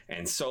there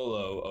and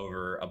solo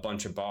over a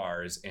bunch of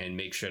bars and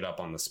make shit up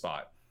on the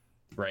spot,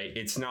 right?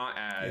 It's not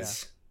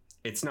as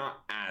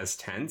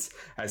tense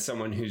as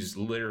someone whose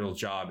literal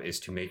job is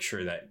to make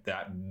sure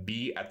that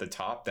beat at the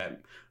top,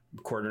 that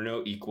quarter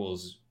note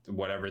equals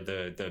whatever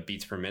the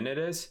beats per minute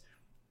is.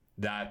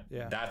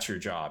 That's your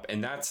job,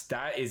 and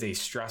that is a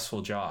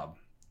stressful job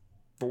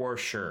for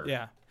sure.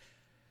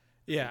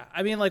 Yeah,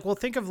 I mean, like, well,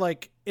 think of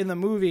like in the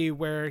movie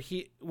where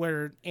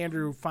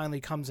Andrew finally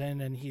comes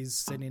in and he's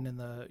sitting in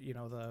the, you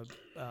know,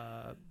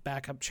 the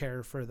backup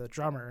chair for the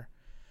drummer,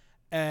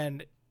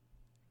 and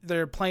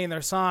they're playing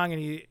their song,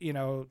 and he, you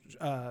know,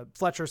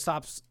 Fletcher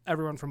stops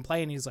everyone from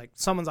playing. He's like,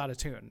 someone's out of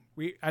tune.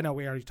 I know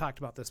we already talked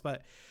about this,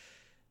 but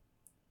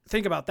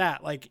think about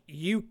that. Like,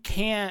 you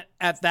can't,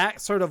 at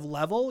that sort of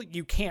level,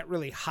 you can't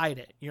really hide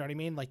it. You know what I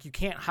mean? Like, you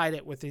can't hide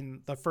it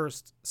within the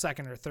first,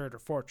 second, or third, or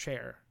fourth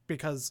chair,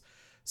 because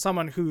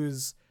someone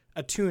who's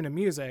attuned to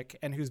music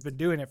and who's been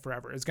doing it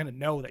forever is going to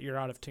know that you're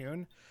out of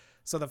tune.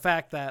 So the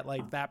fact that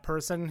like that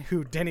person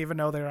who didn't even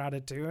know they were out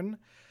of tune,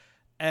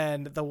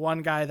 and the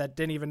one guy that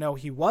didn't even know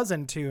he was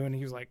in tune,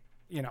 he was like,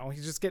 you know,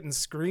 he's just getting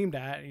screamed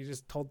at and he's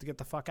just told to get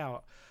the fuck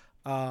out.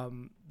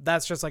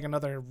 That's just like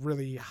another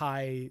really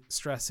high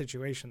stress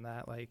situation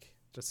that like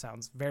just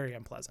sounds very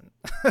unpleasant.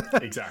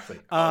 Exactly.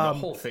 The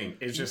whole thing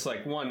is just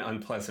like one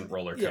unpleasant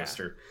roller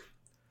coaster.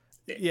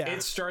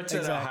 It starts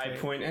at a high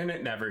point and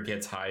it never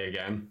gets high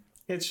again.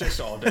 It's just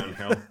all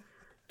downhill.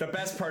 The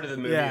best part of the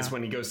movie is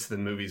when he goes to the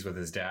movies with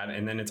his dad,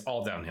 and then it's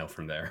all downhill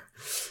from there.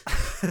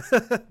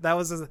 That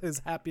was his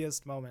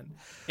happiest moment.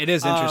 It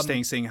is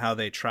interesting seeing how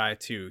they try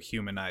to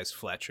humanize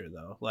Fletcher,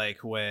 though.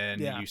 Like when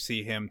you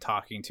see him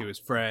talking to his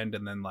friend,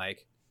 and then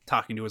like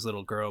talking to his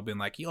little girl, being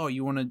like, "Yo,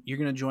 you're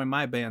gonna join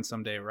my band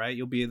someday, right?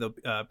 You'll be the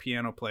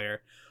piano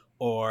player."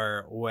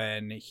 Or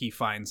when he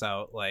finds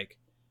out like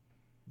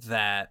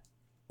that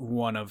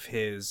one of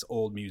his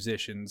old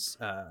musicians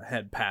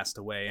had passed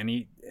away,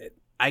 and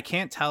I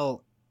can't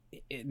tell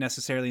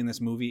necessarily in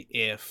this movie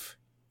if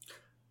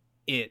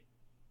it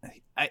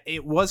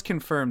was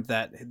confirmed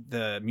that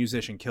the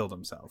musician killed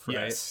himself, right?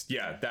 Yes.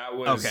 Yeah, that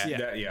was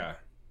okay. Yeah,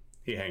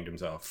 he hanged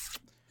himself.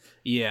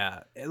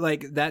 Yeah,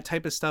 like that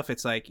type of stuff.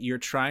 It's like you're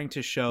trying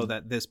to show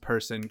that this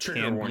person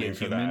Trigger can warning be a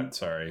for human. that.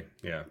 Sorry.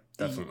 Yeah,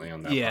 definitely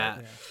on that yeah.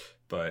 part.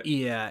 But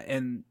yeah,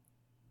 and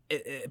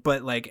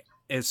but like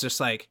it's just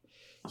like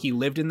he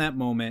lived in that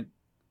moment,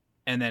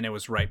 and then it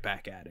was right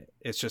back at it.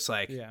 It's just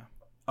like,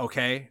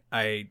 okay,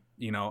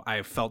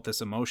 I've felt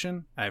this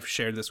emotion. I've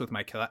shared this with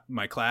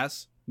my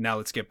class. Now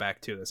let's get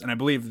back to this. And I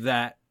believe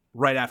that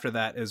right after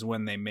that is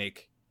when they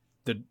make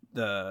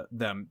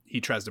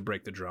he tries to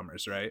break the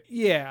drummers, right?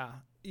 Yeah.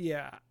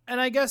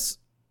 And I guess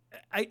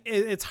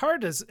it's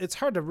hard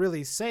to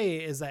really say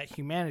is that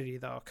humanity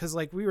though, because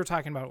like we were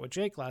talking about it with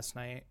Jake last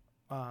night,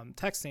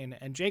 texting,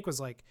 and Jake was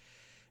like,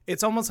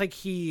 it's almost like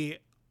he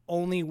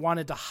only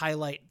wanted to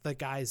highlight the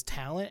guy's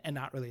talent and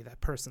not really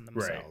that person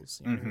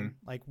themselves. Right. You know what I mean?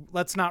 Like,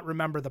 let's not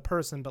remember the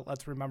person, but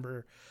let's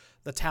remember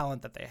the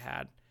talent that they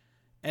had.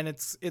 And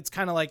it's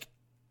kind of like,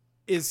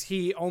 is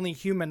he only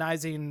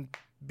humanizing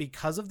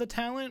because of the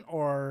talent,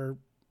 or,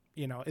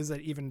 you know, is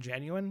it even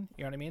genuine?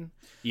 You know what I mean?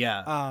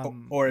 Yeah.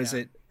 Or is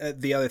it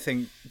the other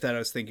thing that I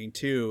was thinking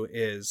too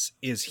is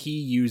he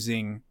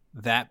using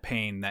that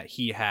pain that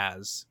he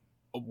has,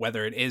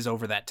 whether it is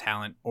over that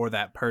talent or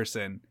that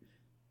person,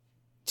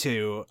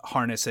 to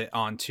harness it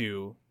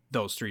onto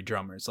those three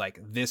drummers? Like,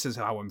 this is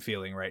how I'm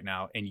feeling right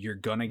now, and you're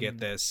gonna get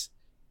this,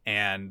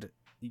 and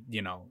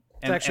you know,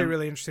 it's actually a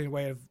really interesting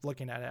way of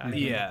looking at it. I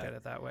didn't look at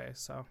it that way.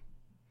 So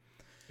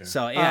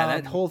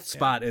that whole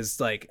spot is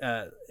like,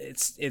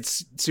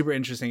 it's super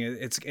interesting.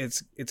 It's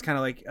kind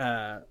of like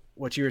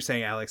what you were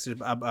saying, Alex,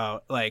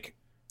 about like,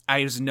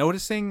 I was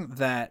noticing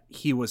that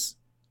he was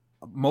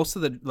most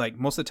of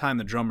the time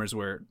the drummers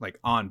were like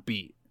on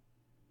beat.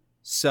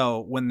 So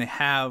when they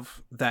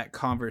have that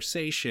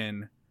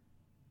conversation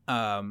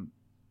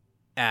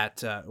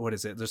at what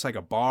is it? There's like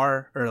a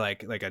bar or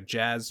like a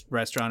jazz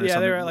restaurant or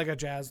something. Yeah, they're at like a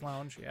jazz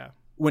lounge, yeah.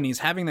 When he's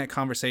having that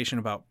conversation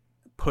about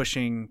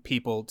pushing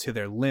people to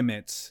their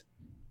limits,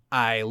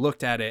 I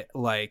looked at it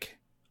like,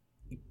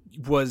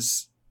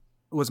 was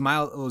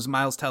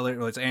Miles Teller,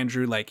 was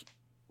Andrew, like,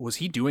 was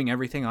he doing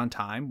everything on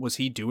time? Was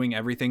he doing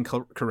everything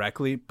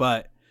correctly?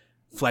 But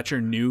Fletcher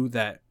knew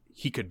that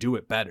he could do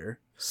it better.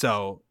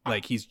 So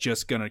like, he's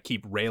just going to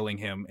keep railing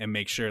him and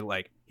make sure,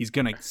 like, he's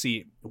going to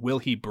see, will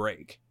he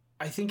break?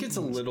 I think it's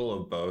a little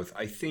of both.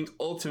 I think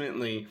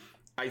ultimately,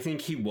 I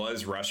think he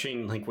was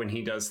rushing, like when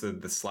he does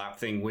the slap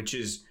thing, which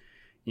is,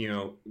 you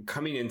know,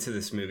 coming into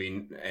this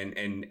movie,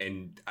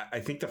 and I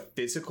think the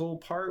physical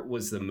part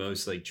was the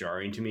most like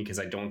jarring to me, because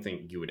I don't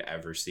think you would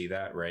ever see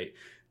that, right?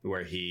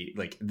 Where he,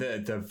 like,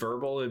 the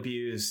verbal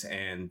abuse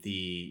and the,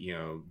 you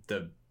know,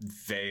 the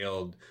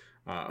veiled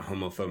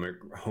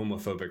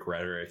homophobic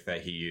rhetoric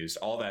that he used,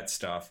 all that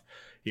stuff,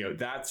 you know,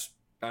 that's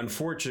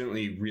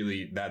unfortunately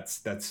really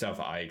that's stuff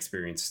I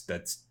experienced.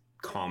 That's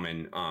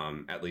common,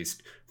 at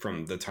least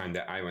from the time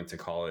that I went to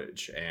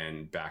college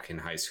and back in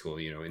high school,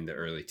 you know, in the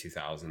early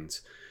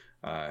 2000s.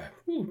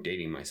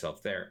 Dating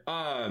myself there.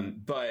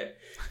 But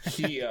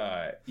he,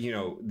 you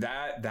know,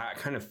 that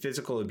kind of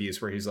physical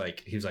abuse where he was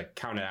like,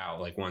 count it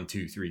out, like 1,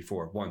 2, 3,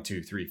 4, 1,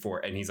 2, 3, 4.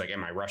 And he's like,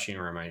 am I rushing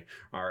or am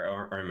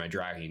I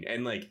dragging?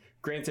 And like,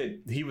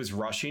 granted, he was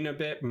rushing a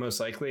bit, most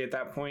likely at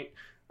that point.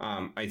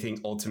 I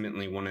think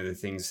ultimately one of the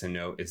things to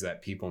note is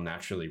that people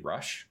naturally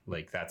rush.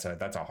 Like, that's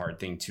a hard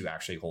thing to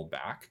actually hold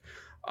back.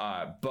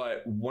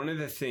 But one of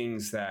the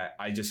things that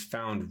I just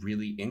found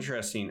really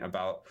interesting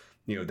about,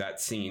 you know, that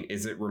scene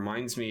is it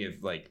reminds me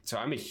of, like, so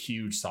I'm a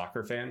huge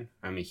soccer fan.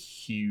 I'm a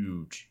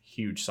huge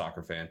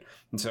soccer fan.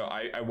 And so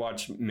I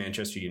watch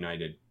Manchester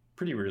United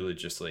pretty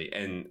religiously.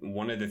 And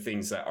one of the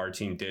things that our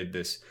team did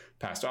this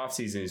past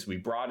offseason is we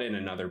brought in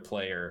another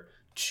player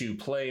to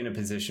play in a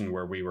position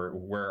where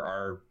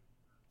our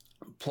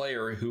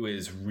player who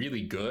is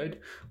really good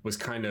was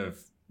kind of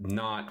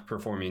not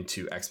performing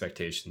to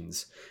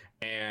expectations.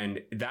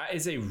 And that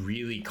is a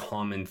really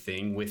common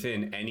thing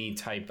within any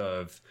type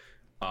of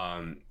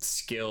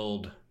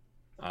skilled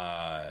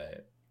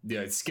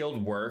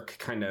work,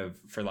 kind of,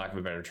 for lack of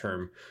a better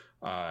term,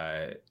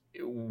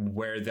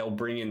 where they'll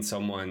bring in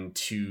someone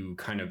to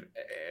kind of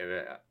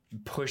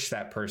push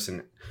that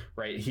person,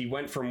 right? He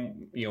went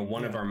from, you know,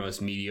 one of our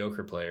most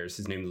mediocre players,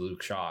 his name is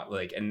Luke Shaw,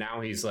 like, and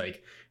now he's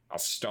like a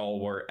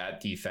stalwart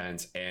at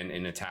defense and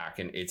in attack,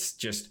 and it's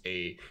just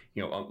a,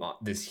 you know,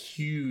 this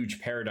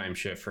huge paradigm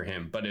shift for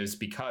him. But it was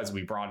because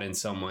we brought in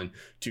someone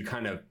to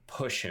kind of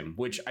push him,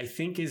 which I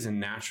think is a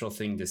natural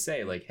thing to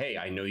say, like, hey,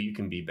 I know you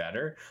can be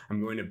better, I'm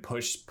going to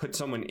put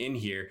someone in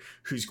here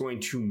who's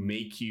going to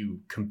make you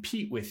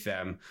compete with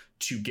them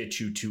to get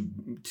you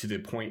to the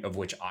point of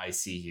which I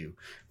see you.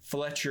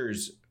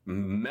 Fletcher's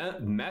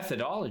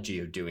methodology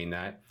of doing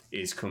that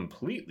is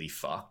completely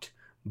fucked.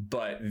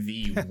 But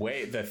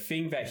the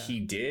thing that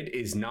he did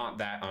is not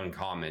that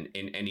uncommon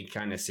in any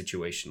kind of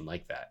situation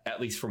like that,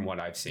 at least from what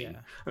I've seen.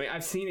 I mean,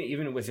 I've seen it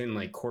even within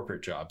like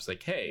corporate jobs,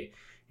 like, hey,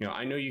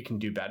 I know you can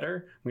do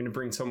better. I'm going to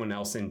bring someone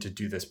else in to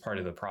do this part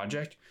of the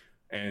project.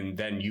 And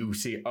then you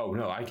see, oh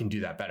no, I can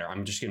do that better.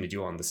 I'm just going to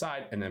do it on the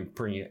side, and then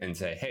bring it and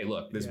say, hey,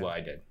 look, this is what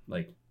I did.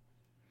 Like,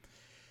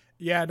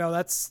 yeah, no,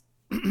 that's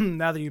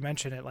now that you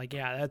mention it, like,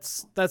 yeah,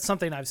 that's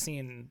something I've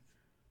seen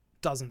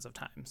dozens of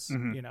times,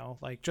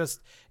 like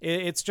just,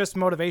 it's just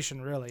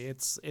motivation, really.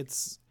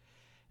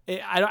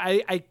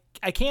 I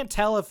can't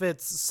tell if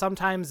it's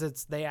sometimes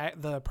it's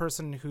the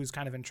person who's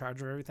kind of in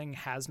charge of everything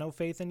has no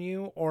faith in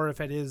you, or if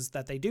it is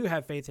that they do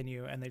have faith in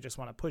you and they just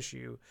want to push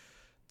you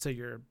to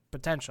your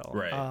potential.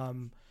 Right.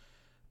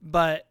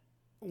 But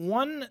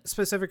one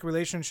specific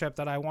relationship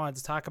that I wanted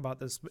to talk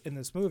about in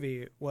this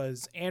movie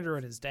was Andrew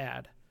and his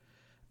dad.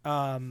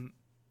 And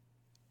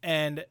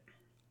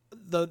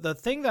the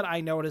thing that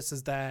I noticed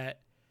is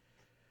that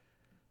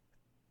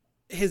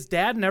his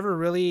dad never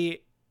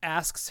really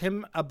asks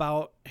him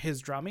about his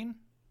drumming,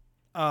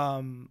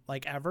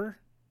 like ever.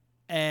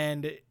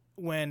 And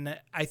when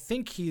I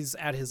think he's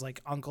at his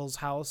like uncle's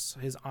house,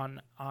 his aunt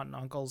and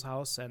uncle's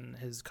house, and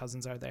his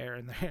cousins are there,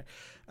 and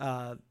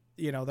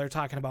they're they're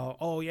talking about,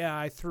 oh yeah,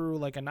 I threw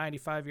like a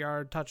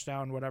 95-yard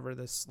touchdown, whatever,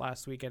 this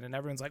last weekend, and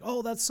everyone's like,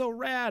 oh, that's so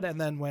rad. And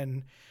then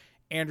when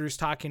Andrew's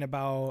talking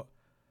about,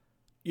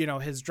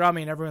 his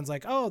drumming, everyone's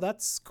like, oh,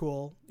 that's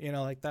cool.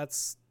 Like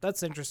that's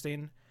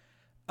interesting.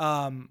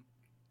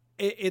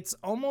 It's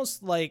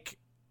almost like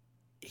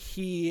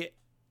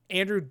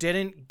Andrew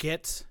didn't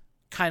get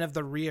kind of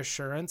the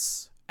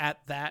reassurance at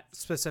that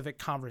specific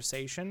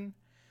conversation.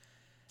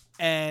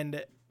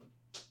 And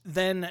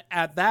then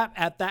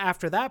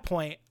after that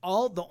point,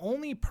 the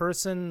only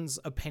person's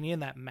opinion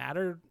that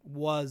mattered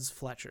was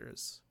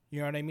Fletcher's. You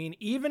know what I mean?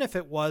 Even if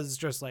it was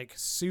just like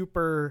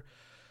super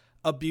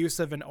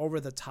abusive and over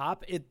the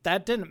top,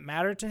 that didn't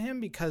matter to him,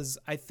 because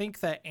I think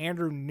that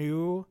Andrew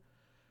knew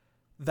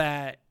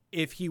that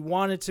if he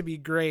wanted to be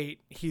great,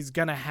 he's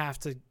gonna have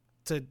to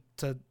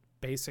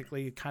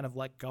basically kind of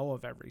let go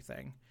of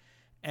everything.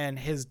 And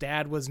his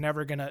dad was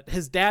never gonna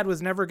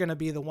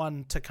be the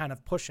one to kind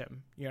of push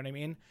him. You know what I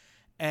mean?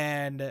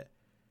 And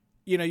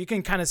you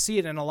can kind of see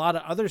it in a lot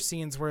of other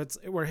scenes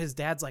where his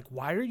dad's like,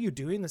 why are you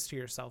doing this to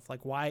yourself?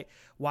 Like, why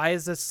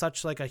is this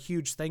such like a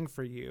huge thing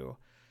for you?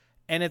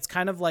 And it's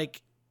kind of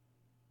like,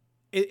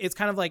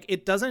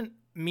 it doesn't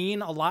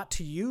mean a lot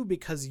to you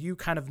because you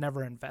kind of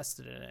never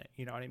invested in it.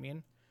 You know what I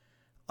mean?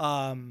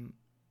 And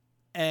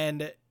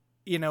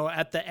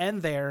at the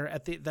end there,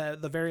 at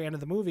the very end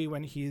of the movie,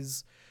 when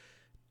he's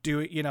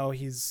doing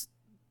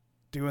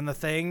the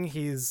thing,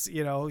 he's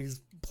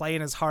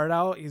playing his heart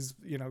out, he's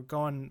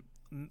going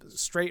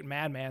straight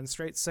madman,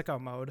 straight sicko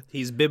mode.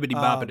 He's bibbity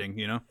boppiting,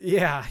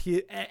 Yeah,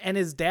 and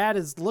his dad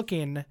is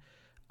looking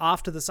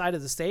off to the side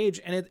of the stage,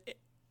 and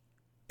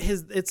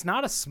it's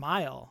not a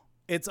smile.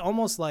 It's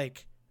almost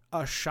like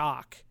a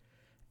shock.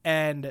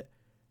 And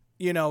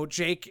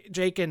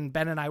Jake and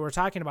Ben and I were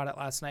talking about it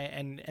last night,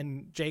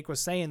 and Jake was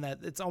saying that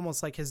it's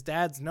almost like his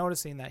dad's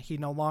noticing that he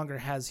no longer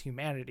has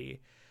humanity,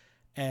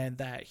 and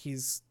that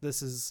he's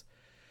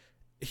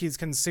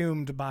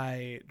consumed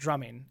by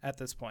drumming at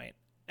this point.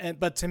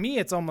 But to me,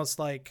 it's almost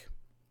like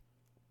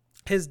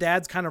his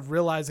dad's kind of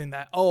realizing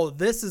that, oh,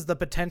 this is the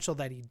potential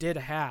that he did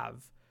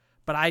have,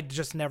 but I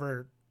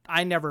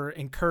never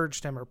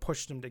encouraged him or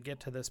pushed him to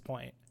get to this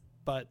point,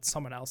 but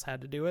someone else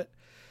had to do it.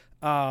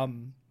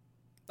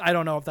 I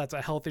don't know if that's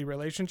a healthy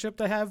relationship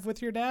to have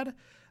with your dad,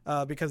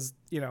 because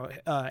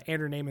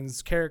Andrew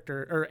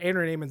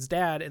Neiman's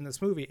dad in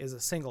this movie is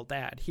a single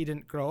dad. He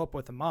didn't grow up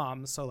with a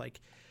mom, so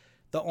like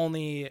the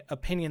only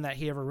opinion that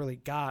he ever really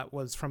got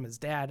was from his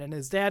dad. And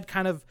his dad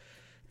kind of,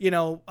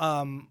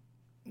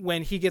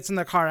 when he gets in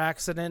the car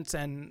accident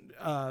and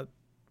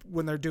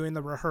when they're doing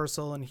the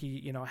rehearsal, and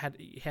he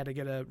had to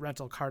get a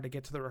rental car to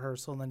get to the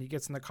rehearsal, and then he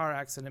gets in the car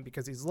accident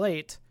because he's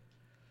late.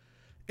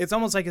 It's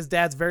almost like his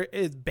dad's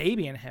is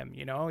babying him,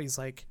 He's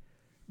like,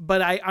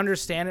 but I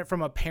understand it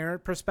from a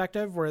parent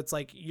perspective, where it's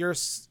like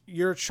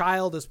your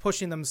child is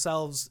pushing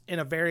themselves in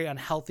a very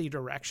unhealthy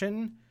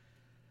direction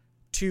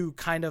to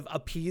kind of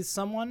appease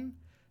someone,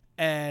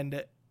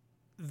 and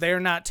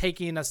they're not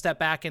taking a step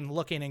back and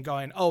looking and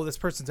going, oh, this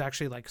person's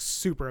actually like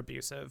super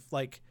abusive.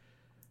 Like,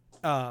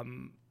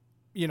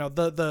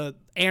 the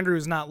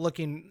Andrew's not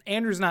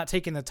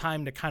taking the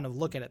time to kind of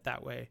look at it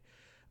that way.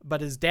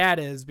 But his dad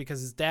is, because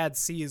his dad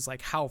sees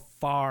like how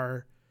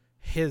far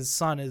his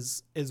son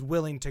is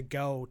willing to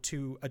go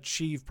to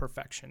achieve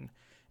perfection.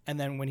 And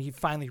then when he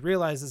finally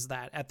realizes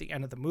that at the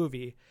end of the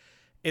movie,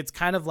 it's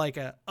kind of like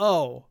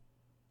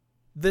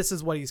this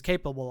is what he's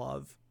capable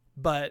of.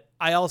 But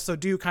I also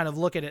do kind of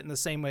look at it in the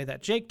same way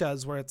that Jake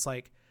does, where it's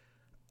like,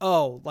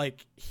 oh,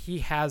 like he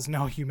has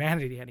no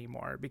humanity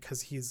anymore,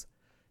 because he's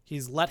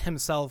let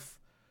himself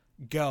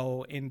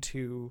go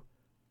into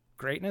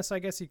greatness, I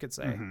guess you could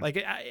say. Mm-hmm.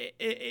 Like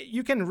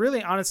you can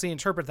really honestly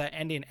interpret that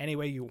ending any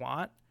way you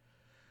want,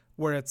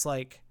 where it's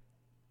like,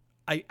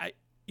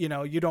 you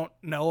don't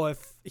know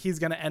if he's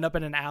going to end up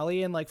in an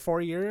alley in like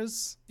 4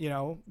 years,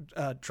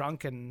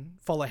 drunk and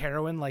full of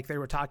heroin, like they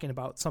were talking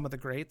about some of the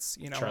greats,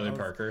 Charlie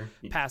Parker,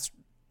 past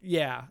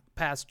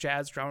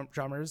jazz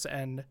drummers.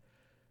 And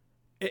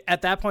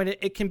at that point,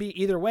 it can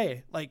be either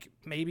way. Like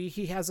maybe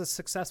he has a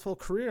successful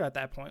career at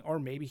that point, or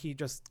maybe he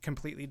just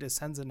completely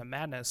descends into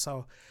madness.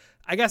 So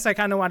I guess I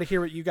kind of want to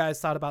hear what you guys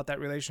thought about that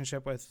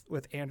relationship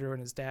with Andrew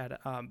and his dad.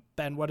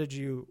 Ben, what did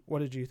you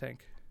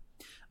think?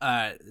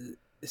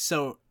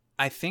 So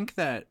I think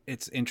that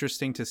it's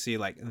interesting to see,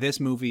 like, this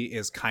movie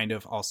is kind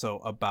of also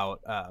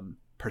about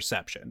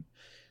perception.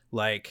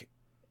 Like,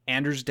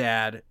 Andrew's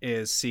dad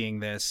is seeing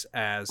this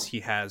as he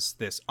has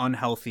this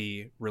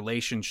unhealthy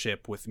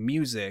relationship with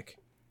music,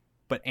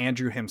 but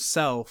Andrew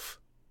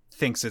himself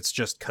thinks it's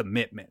just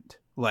commitment.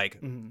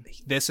 Like,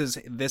 this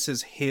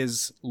is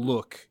his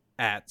look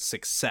at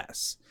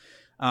success.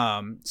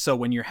 So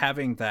when you're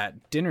having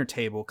that dinner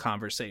table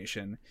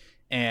conversation,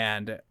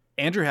 and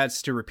Andrew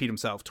has to repeat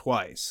himself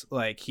twice,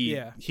 like he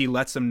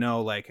lets them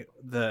know, like,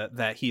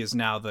 that he is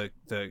now the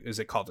is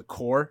it called the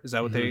core? Is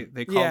that what they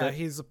call it? Yeah,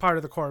 he's a part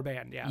of the core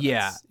band.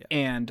 Yeah.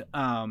 And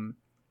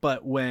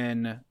but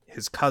when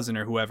his cousin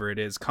or whoever it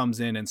is comes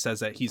in and says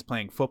that he's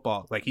playing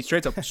football, like, he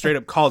straight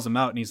up calls him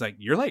out, and he's like,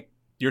 "You're like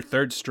your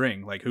third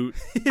string, like, who?"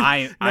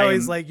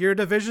 He's like, "You're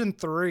Division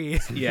 3."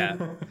 Yeah.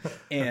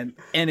 And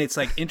it's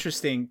like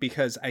interesting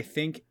because I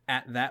think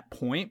at that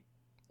point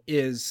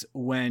is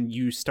when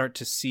you start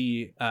to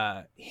see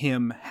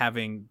him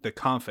having the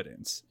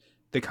confidence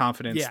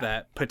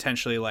that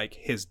potentially, like,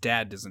 his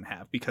dad doesn't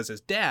have, because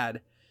his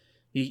dad,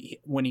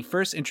 when he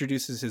first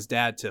introduces his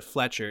dad to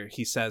Fletcher,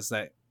 he says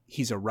that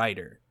he's a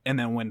writer, and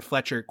then when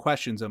Fletcher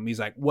questions him, he's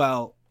like,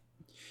 well,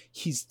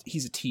 he's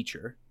a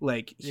teacher.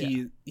 Like,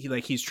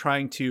 he's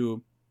trying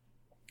to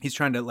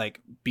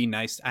like be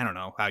nice. I don't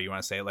know how you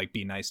want to say it, like,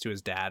 be nice to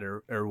his dad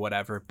or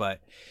whatever,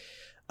 but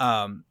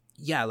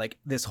yeah, like,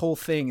 this whole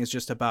thing is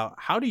just about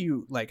how do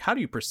you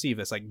perceive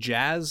this? Like,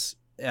 jazz,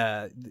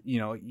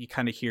 you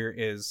kind of hear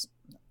is,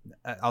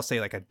 I'll say,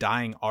 like, a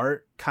dying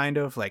art, kind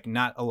of. Like,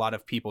 not a lot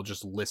of people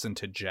just listen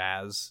to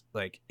jazz,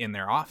 like, in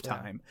their off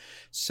time.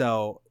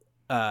 So,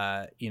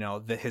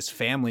 his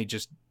family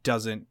just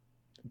doesn't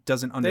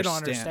understand. They don't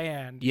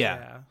understand.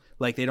 Yeah.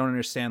 Like, they don't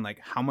understand, like,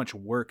 how much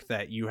work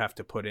that you have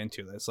to put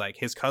into this. Like,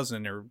 his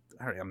cousin, or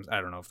I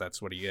don't know if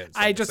that's what he is.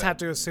 I just have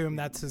to assume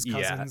that's his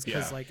cousins,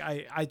 because like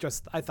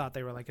I thought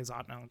they were like his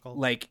aunt and uncle.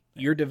 Like,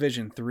 you're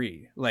Division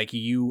 3. Like,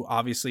 you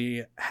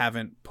obviously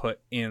haven't put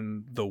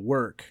in the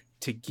work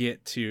to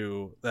get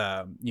to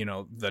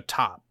the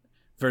top.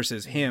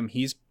 Versus him,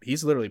 he's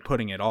literally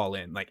putting it all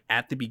in. Like,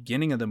 at the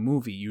beginning of the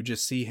movie, you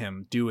just see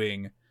him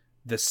doing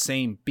the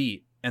same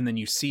beat, and then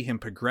you see him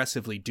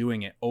progressively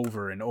doing it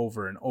over and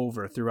over and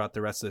over throughout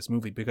the rest of this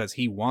movie, because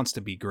he wants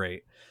to be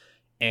great.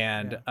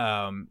 And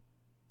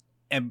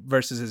and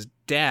versus his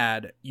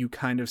dad, you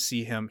kind of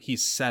see him,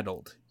 he's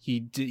settled.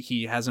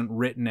 He hasn't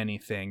written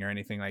anything or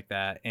anything like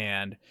that,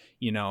 and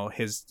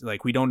his,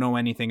 like, we don't know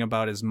anything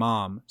about his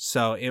mom.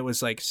 So it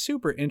was, like,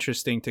 super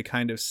interesting to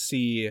kind of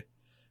see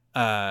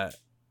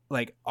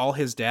like, all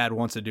his dad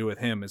wants to do with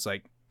him is,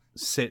 like,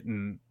 sit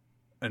and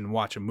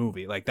watch a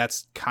movie. Like,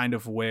 that's kind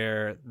of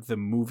where the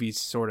movie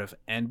sort of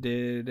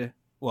ended.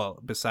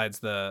 Well, besides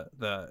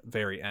the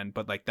very end,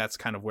 but, like, that's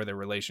kind of where their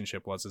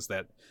relationship was, is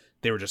that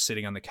they were just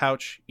sitting on the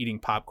couch eating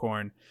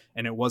popcorn.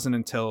 And it wasn't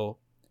until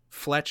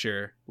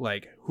Fletcher,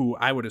 like, who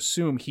I would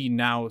assume he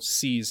now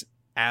sees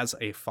as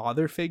a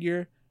father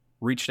figure,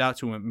 reached out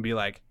to him and be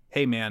like,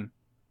 "Hey, man,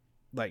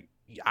 like,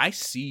 I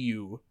see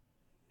you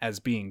as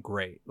being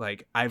great.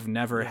 Like, I've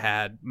never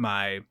had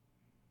my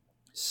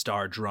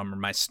star drummer,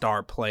 my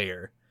star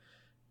player,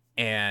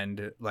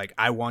 and, like,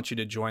 I want you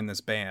to join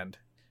this band."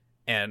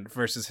 And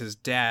versus his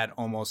dad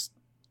almost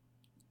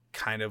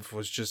kind of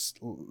was just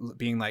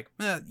being like,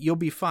 "You'll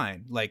be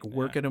fine. Like,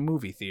 work at a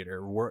movie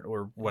theater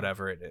or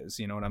whatever it is."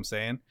 You know what I'm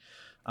saying?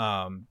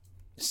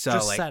 So,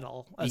 just like,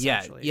 settle. Yeah,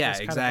 just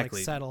exactly. Kind of,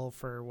 like, settle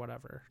for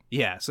whatever.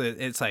 Yeah, so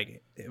it's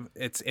like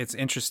it's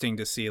interesting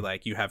to see,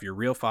 like, you have your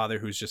real father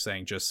who's just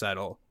saying just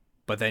settle,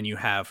 but then you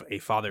have a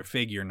father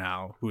figure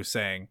now who's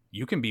saying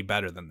you can be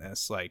better than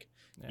this. Like,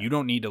 you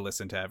don't need to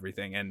listen to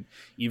everything. And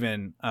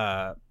even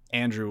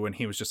Andrew, when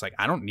he was just like,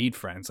 "I don't need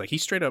friends," like, he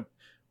straight up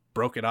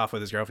broke it off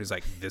with his girlfriend. He's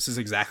like, "This is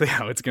exactly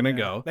how it's gonna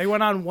go." They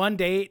went on one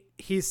date.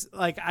 He's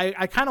like,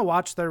 I kind of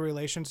watched their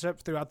relationship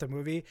throughout the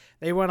movie.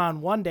 They went on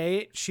one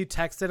date. She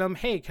texted him,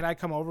 "Hey, can I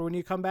come over when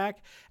you come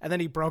back?" And then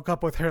he broke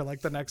up with her,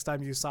 like, the next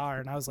time you saw her.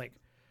 And I was like,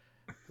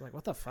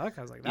 what the fuck?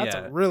 I was like, that's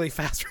a really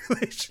fast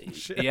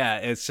relationship. Yeah,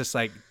 it's just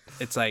like,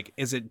 it's like,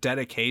 is it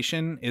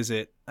dedication? Is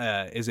it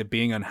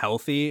being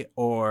unhealthy?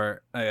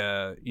 Or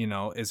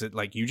is it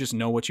like you just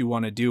know what you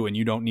want to do and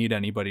you don't need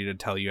anybody to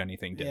tell you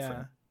anything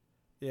different?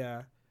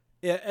 Yeah.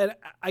 And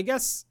I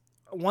guess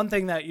one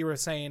thing that you were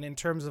saying in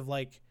terms of,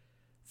 like,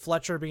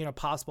 Fletcher being a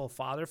possible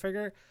father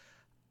figure,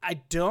 I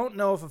don't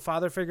know if a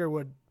father figure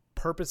would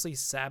purposely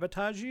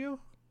sabotage you.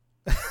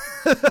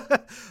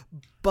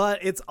 But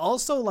it's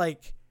also,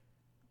 like,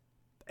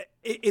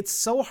 it's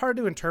so hard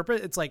to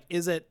interpret. It's like,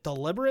 is it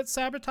deliberate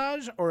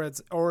sabotage, or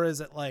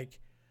is it like,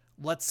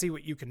 let's see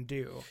what you can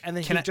do? And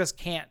then just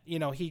can't,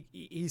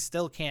 he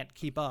still can't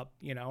keep up,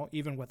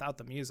 even without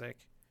the music.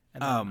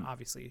 And then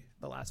obviously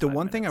the last. The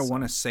one thing I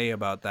want to say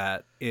about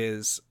that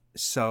is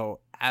So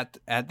at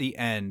the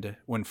end,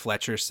 when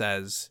Fletcher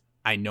says,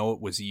 "I know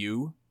it was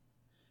you,"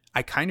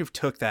 I kind of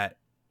took that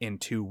in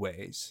two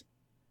ways.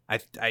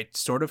 I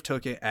sort of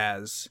took it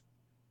as,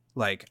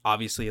 like,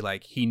 obviously,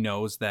 like, he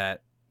knows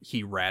that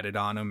he ratted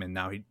on him and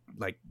now he,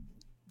 like,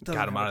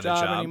 got him out of the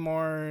job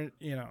anymore,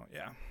 you know.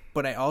 Yeah.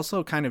 But I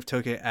also kind of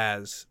took it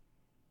as,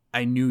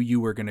 I knew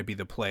you were going to be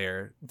the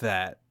player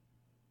that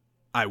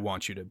I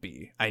want you to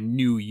be. I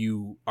knew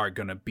you are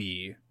going to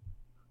be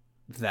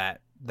that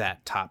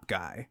top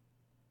guy.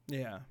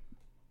 Yeah.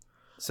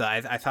 So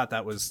I thought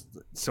that was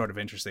sort of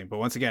interesting. But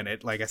once again,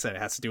 it, like I said, it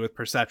has to do with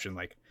perception.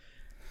 Like,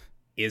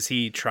 is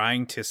he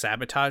trying to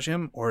sabotage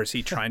him, or is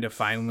he trying to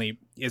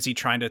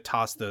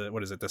toss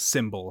the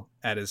symbol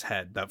at his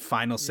head, that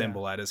final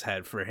symbol at his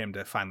head, for him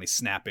to finally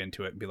snap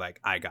into it and be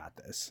like, I got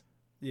this.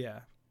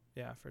 Yeah.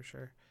 Yeah, for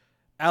sure.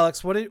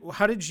 Alex,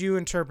 how did you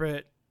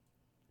interpret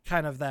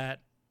kind of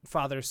that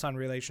father-son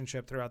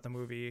relationship throughout the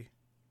movie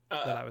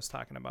that I was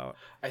talking about?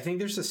 I think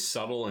there's a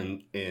subtle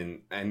and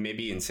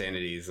maybe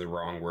insanity is the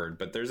wrong word,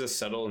 but there's a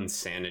subtle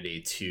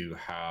insanity to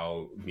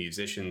how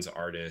musicians,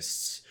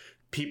 artists,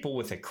 people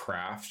with a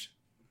craft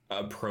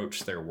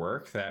approach their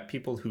work that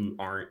people who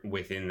aren't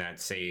within that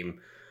same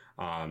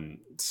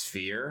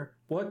sphere.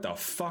 What the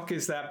fuck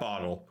is that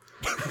bottle?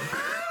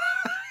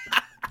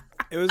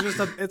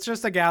 It's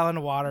just a gallon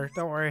of water.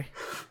 Don't worry.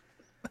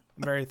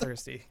 I'm very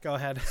thirsty. Go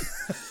ahead.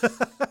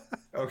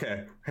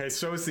 Okay. Hey,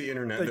 so is the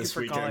internet this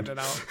weekend. Thank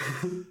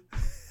you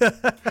for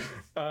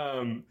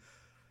calling it out.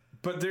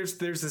 But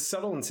there's a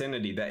subtle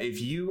insanity that if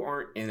you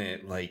aren't in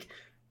it, like,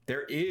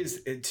 there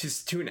is,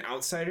 just to an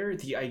outsider,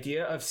 the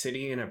idea of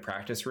sitting in a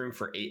practice room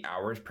for 8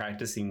 hours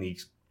practicing the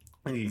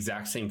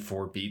exact same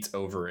 4 beats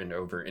over and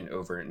over and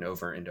over and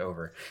over and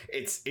over.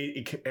 It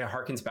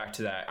harkens back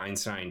to that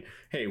Einstein,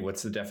 hey,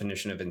 what's the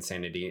definition of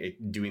insanity?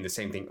 Doing the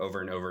same thing over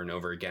and over and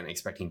over again,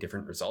 expecting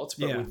different results.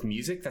 But with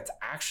music, that's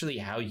actually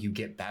how you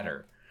get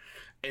better.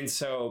 And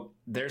so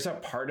there's a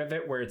part of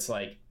it where it's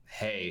like,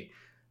 hey,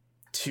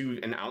 to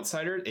an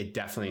outsider, it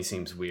definitely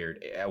seems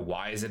weird.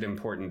 Why is it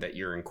important that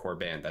you're in core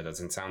band? That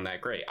doesn't sound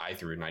that great. I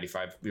threw a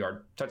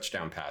 95-yard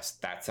touchdown pass.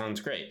 That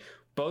sounds great.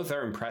 Both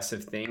are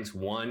impressive things.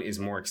 One is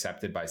more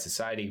accepted by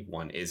society.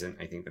 One isn't.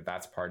 I think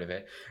that's part of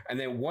it. And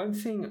then one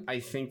thing I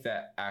think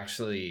that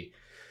actually,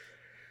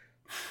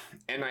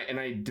 and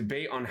I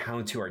debate on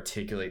how to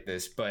articulate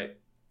this, but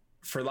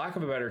for lack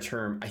of a better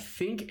term, I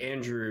think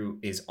Andrew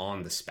is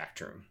on the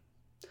spectrum.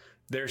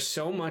 There's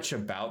so much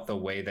about the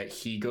way that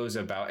he goes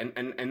about,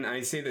 and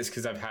I say this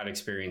because I've had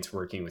experience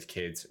working with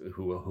kids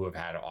who have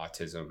had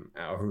autism,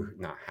 or who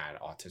not had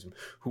autism,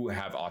 who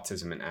have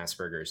autism and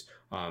Asperger's.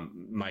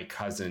 My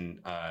cousin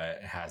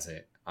has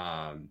it.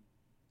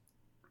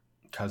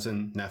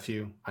 Cousin,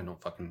 nephew, I don't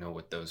fucking know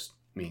what those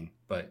mean,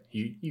 but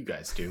you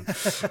guys do.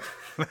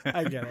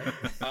 I get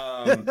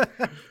it.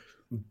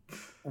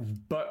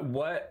 But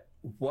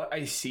what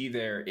I see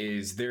there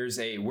is there's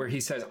where he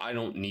says, I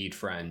don't need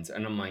friends.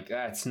 And I'm like,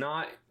 that's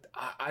not,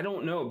 I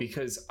don't know,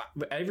 because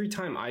every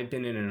time I've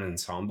been in an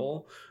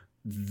ensemble,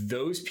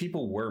 those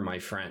people were my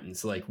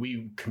friends. Like,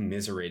 we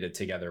commiserated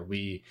together.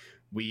 We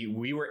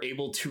were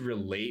able to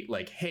relate,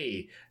 like,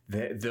 hey,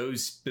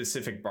 those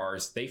specific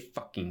bars, they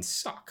fucking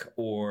suck.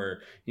 Or,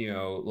 you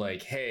know,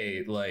 like,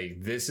 hey, like,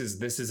 this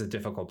is a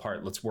difficult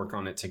part. Let's work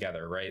on it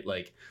together. Right.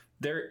 Like,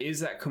 there is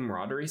that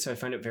camaraderie. So I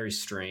find it very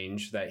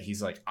strange that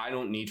he's like, I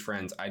don't need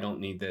friends. I don't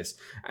need this.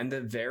 And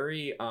the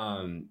very,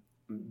 I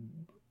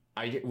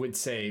would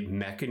say,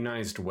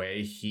 mechanized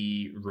way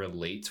he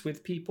relates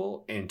with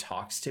people and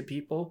talks to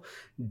people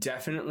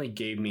definitely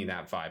gave me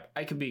that vibe.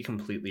 I could be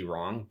completely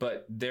wrong,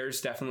 but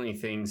there's definitely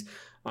things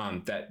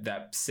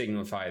that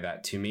signify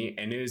that to me.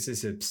 And it was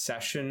this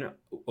obsession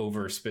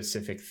over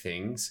specific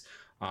things.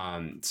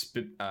 And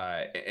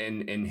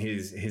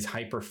his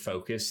hyper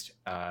focused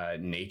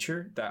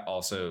nature that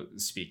also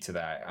speak to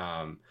that.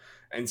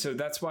 And so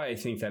that's why I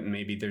think that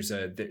maybe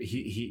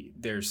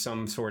there's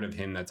some sort of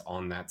him that's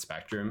on that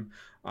spectrum,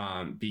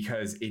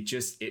 because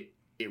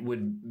it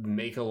would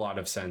make a lot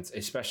of sense,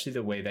 especially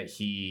the way that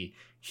he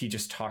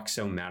just talks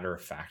so matter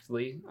of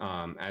factly,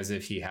 as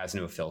if he has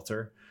no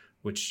filter,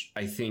 which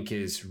I think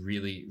is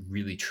really,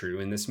 really true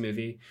in this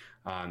movie.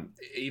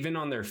 Even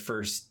on their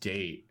first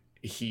date,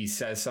 he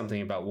says something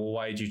about, well,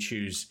 why did you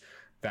choose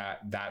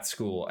that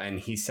school? And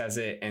he says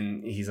it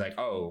and he's like,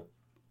 oh,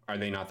 are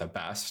they not the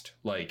best?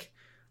 Like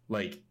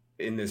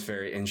in this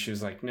very, and she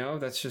was like, no,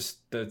 that's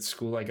just the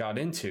school I got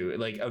into.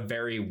 Like, a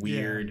very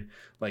weird,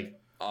 like,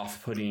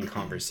 off-putting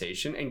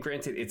conversation. And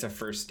granted, it's a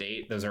first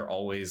date. Those are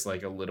always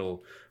like a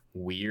little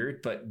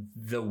weird, but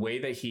the way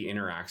that he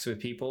interacts with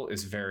people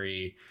is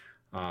very,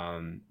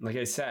 like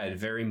I said,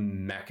 very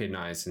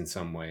mechanized in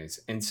some ways.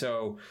 And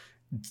so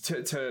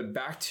to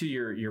back to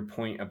your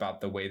point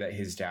about the way that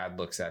his dad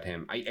looks at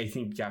him, I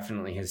think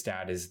definitely his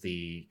dad is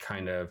the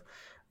kind of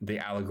the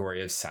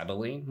allegory of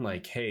settling,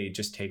 like, hey,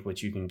 just take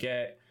what you can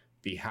get,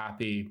 be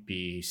happy,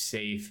 be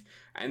safe.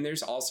 And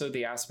there's also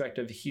the aspect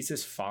of he's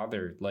his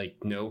father. Like,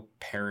 no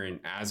parent,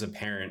 as a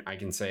parent, I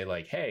can say,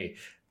 like, hey,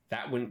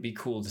 that wouldn't be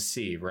cool to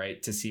see,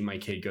 right? To see my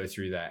kid go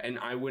through that. And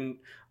I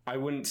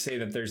wouldn't say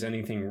that there's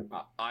anything.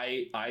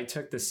 I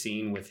took the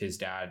scene with his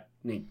dad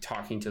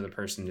talking to the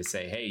person to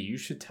say, hey, you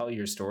should tell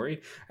your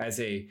story,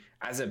 as a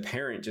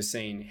parent, just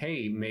saying,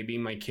 hey, maybe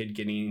my kid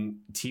getting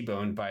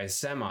T-boned by a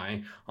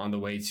semi on the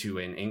way to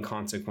an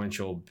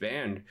inconsequential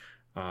band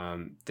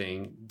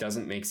thing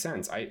doesn't make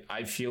sense.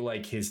 I feel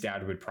like his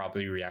dad would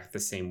probably react the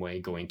same way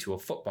going to a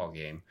football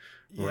game.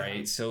 Yeah.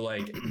 Right. So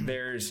like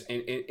there's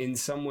in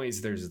some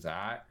ways there's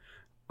that.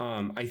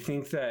 I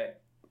think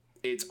that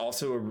it's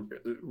also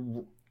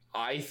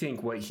I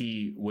think what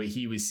he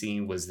was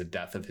seeing was the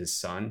death of his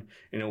son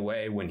in a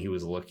way, when he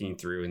was looking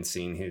through and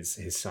seeing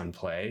his son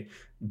play,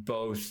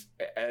 both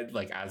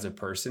like as a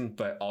person,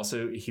 but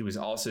also he was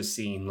also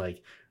seeing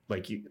like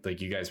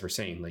you guys were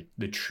saying, like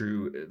the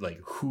true, like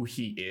who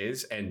he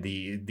is and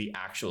the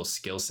actual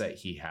skill set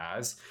he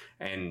has,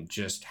 and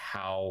just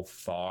how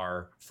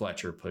far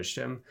Fletcher pushed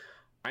him.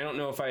 I don't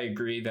know if I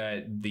agree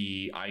that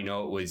the I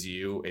Know It Was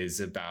You is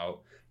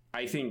about,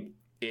 I think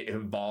it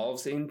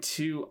evolves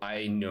into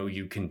I Know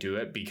You Can Do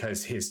It,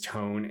 because his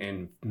tone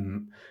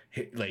and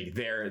like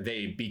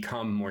they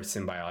become more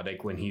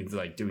symbiotic when he's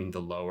like doing the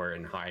lower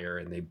and higher,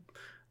 and they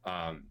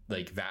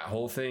like that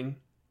whole thing.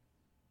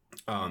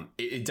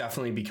 It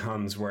definitely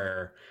becomes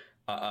where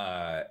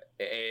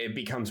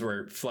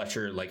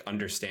Fletcher like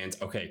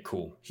understands, okay,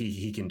 cool,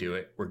 he can do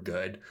it, we're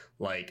good,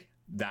 like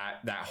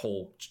that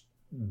whole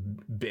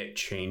bit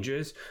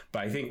changes. But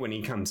I think when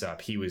he comes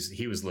up, he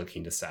was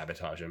looking to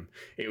sabotage him.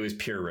 It was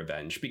pure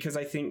revenge, because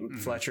I think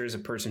Fletcher is a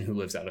person who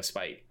lives out of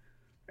spite.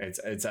 It's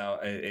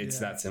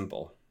that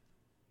simple.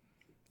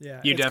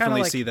 Yeah, you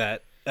definitely see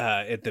that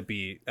at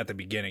the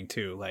beginning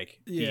too. Like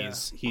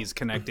he's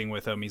connecting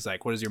with him. He's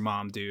like, what does your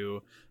mom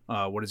do?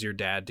 What does your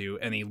dad do?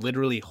 And he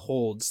literally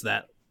holds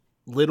that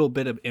little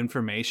bit of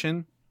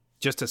information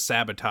just to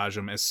sabotage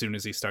him as soon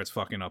as he starts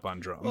fucking up on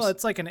drums. Well,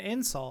 it's like an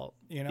insult,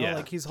 you know,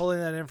 like he's holding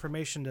that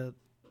information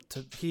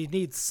to he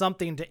needs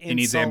something to insult him. He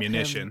needs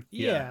ammunition.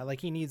 Yeah,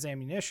 like he needs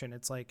ammunition.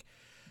 It's like,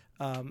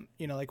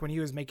 you know, like when he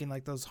was making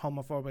like those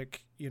homophobic,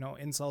 you know,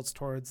 insults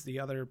towards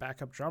the other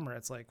backup drummer,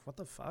 it's like, what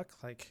the fuck?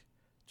 Like,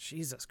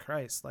 Jesus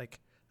Christ.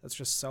 Like, that's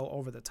just so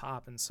over the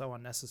top and so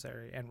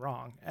unnecessary and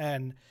wrong.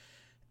 And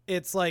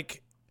it's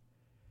like,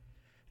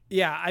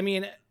 yeah, I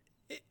mean,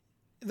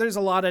 there's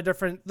a lot of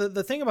different,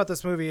 the thing about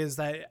this movie is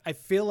that I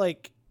feel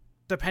like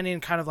depending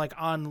kind of like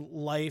on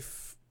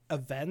life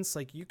events,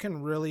 like you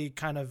can really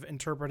kind of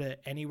interpret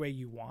it any way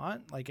you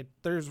want. Like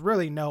there's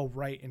really no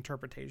right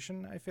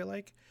interpretation. I feel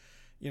like,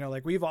 you know,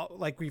 like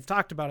we've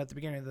talked about at the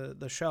beginning of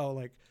the show,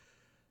 like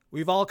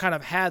we've all kind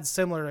of had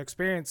similar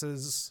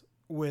experiences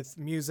with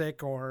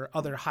music or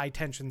other high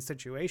tension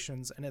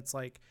situations. And it's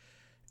like,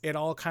 it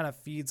all kind of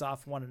feeds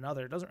off one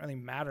another. It doesn't really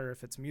matter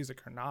if it's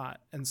music or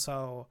not. And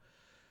so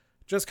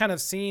just kind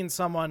of seeing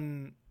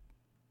someone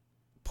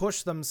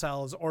push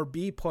themselves or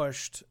be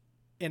pushed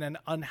in an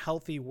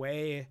unhealthy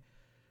way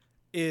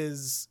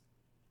is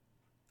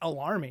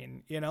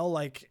alarming, you know,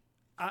 like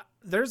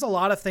there's a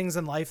lot of things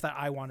in life that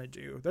I want to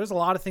do. There's a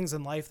lot of things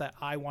in life that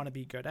I want to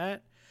be good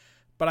at,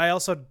 but I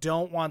also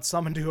don't want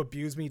someone to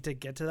abuse me to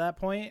get to that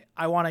point.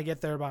 I want to get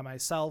there by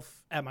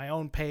myself at my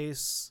own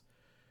pace,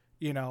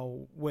 you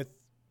know, with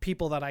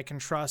people that I can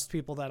trust,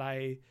 people that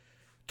I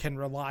can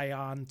rely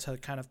on to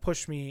kind of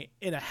push me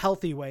in a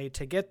healthy way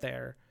to get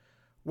there.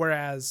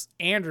 Whereas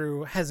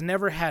Andrew has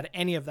never had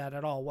any of that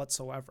at all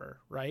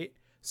whatsoever. Right.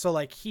 So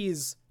like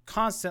he's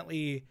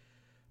constantly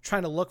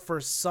trying to look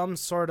for some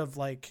sort of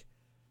like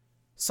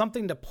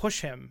something to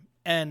push him.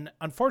 And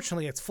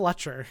unfortunately it's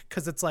Fletcher,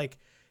 because it's like,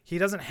 he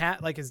doesn't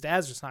have, like his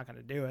dad's just not going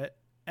to do it.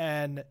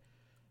 And,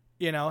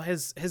 you know,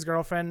 his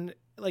girlfriend,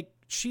 like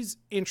she's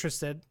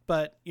interested,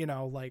 but you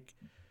know, like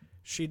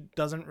she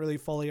doesn't really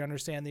fully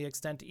understand the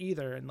extent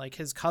either. And like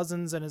his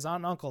cousins and his aunt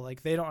and uncle,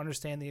 like they don't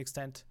understand the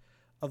extent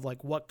of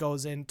like what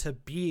goes into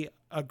be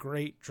a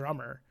great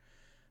drummer.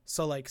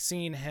 So like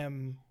seeing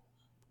him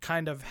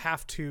kind of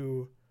have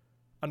to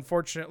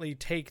unfortunately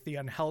take the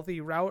unhealthy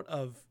route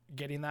of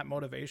getting that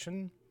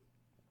motivation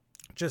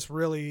just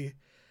really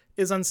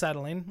is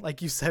unsettling.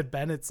 Like you said,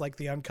 Ben, it's like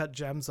the uncut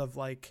gems of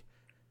like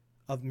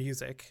of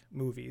music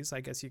movies,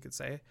 I guess you could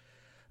say.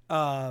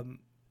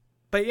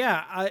 But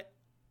yeah,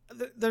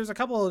 there's a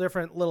couple of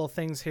different little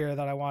things here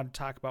that I want to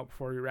talk about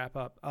before we wrap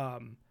up.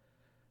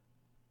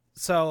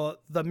 So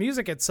the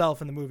music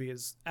itself in the movie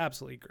is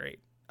absolutely great.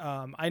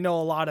 I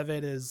know a lot of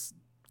it is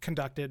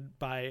conducted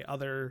by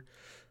other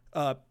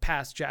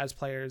past jazz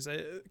players.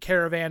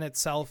 Caravan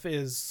itself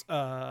is,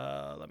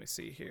 let me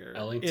see here.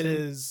 Ellington? It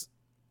is,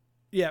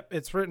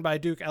 it's written by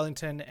Duke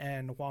Ellington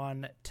and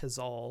Juan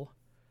Tizol.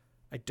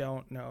 I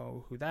don't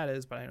know who that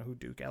is, but I know who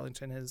Duke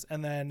Ellington is.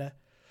 And then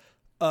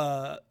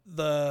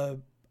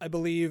I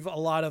believe a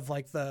lot of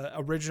like the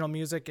original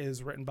music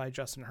is written by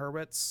Justin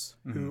Hurwitz,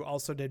 who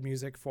also did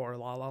music for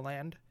La La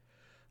Land.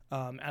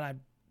 And I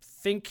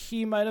think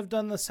he might have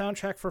done the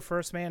soundtrack for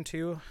First Man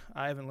too.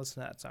 I haven't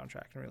listened to that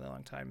soundtrack in a really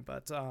long time,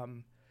 but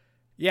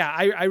yeah,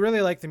 I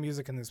really like the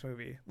music in this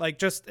movie.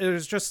 Like it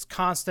was just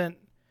constant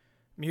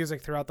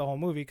music throughout the whole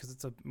movie because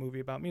it's a movie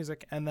about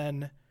music. And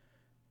then,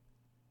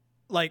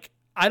 like,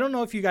 I don't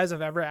know if you guys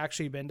have ever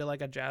actually been to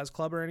like a jazz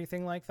club or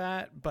anything like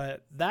that,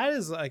 but that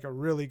is like a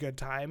really good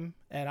time.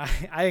 And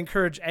I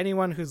encourage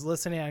anyone who's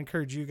listening, I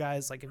encourage you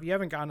guys, like, if you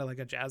haven't gone to like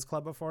a jazz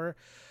club before,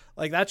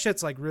 like, that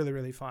shit's like really,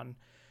 really fun.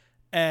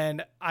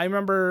 And I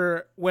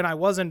remember when I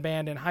was in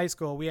band in high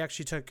school, we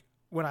actually took,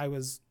 when I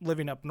was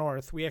living up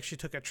north, we actually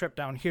took a trip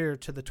down here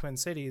to the Twin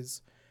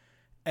Cities,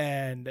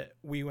 and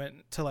we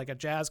went to like a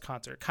jazz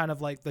concert, kind of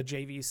like the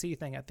JVC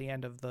thing at the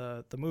end of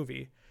the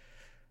movie.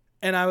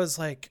 And I was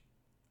like,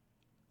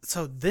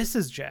 so this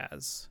is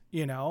jazz,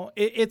 you know?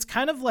 It's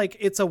kind of like,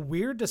 it's a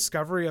weird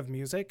discovery of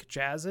music,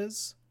 jazz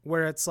is,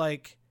 where it's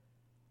like,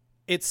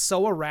 it's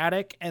so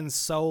erratic and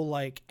so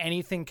like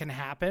anything can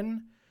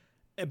happen,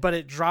 but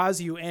it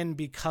draws you in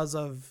because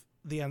of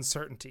the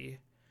uncertainty.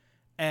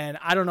 And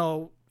I don't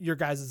know your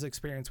guys'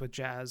 experience with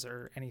jazz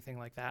or anything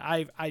like that.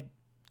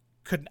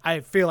 I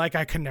feel like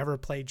I could never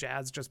play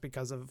jazz just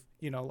because of,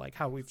 you know, like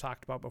how we've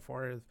talked about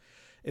before.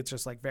 It's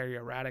just like very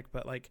erratic,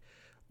 but like,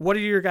 what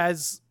are your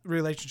guys'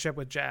 relationship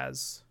with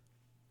jazz?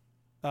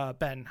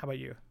 Ben, how about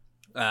you?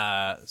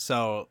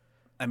 So,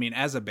 I mean,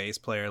 as a bass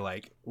player,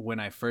 like when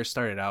I first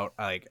started out,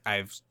 like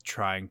I've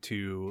trying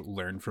to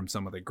learn from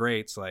some of the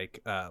greats,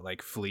 like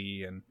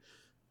Flea and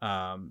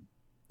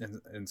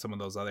some of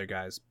those other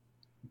guys.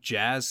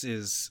 Jazz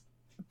is,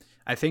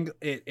 I think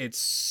it's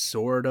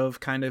sort of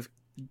kind of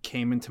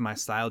came into my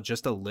style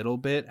just a little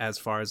bit as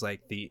far as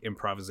like the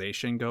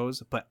improvisation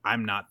goes, but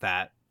I'm not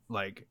that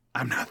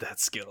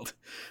skilled.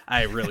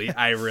 I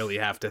really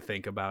have to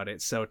think about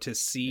it. So to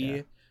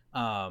see,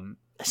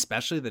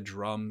 especially the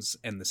drums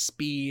and the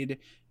speed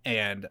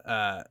and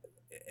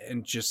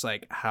just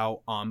like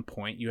how on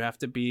point you have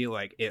to be,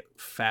 like it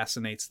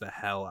fascinates the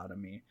hell out of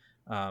me.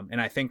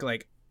 And I think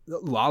like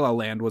La La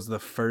Land was the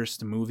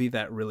first movie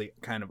that really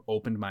kind of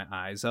opened my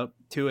eyes up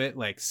to it.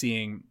 Like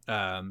seeing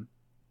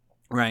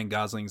Ryan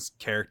Gosling's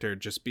character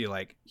just be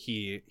like,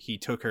 he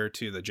took her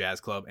to the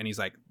jazz club and he's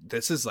like,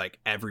 this is like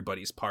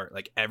everybody's part,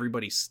 like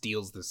everybody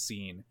steals the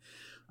scene,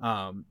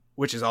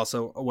 which is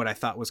also what I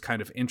thought was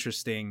kind of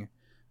interesting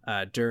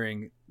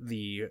during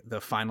the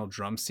final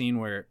drum scene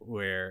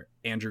where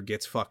Andrew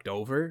gets fucked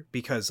over,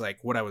 because like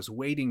what I was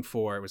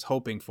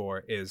hoping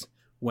for is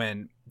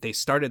when they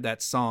started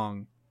that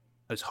song,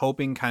 I was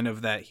hoping kind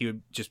of that he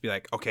would just be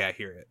like, okay, I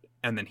hear it,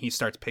 and then he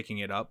starts picking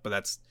it up, but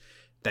that's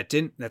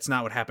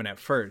not what happened at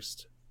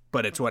first,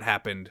 but it's what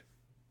happened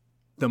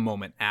the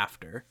moment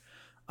after.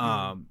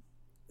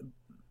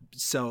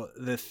 So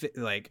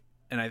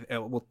I'm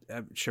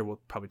sure we'll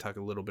probably talk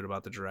a little bit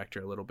about the director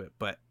a little bit,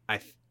 but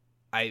I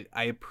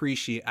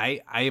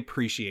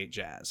appreciate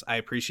jazz. I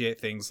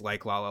appreciate things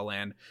like La La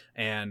Land,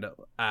 and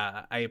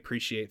I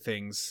appreciate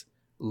things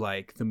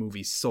like the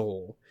movie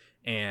Soul,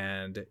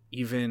 and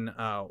even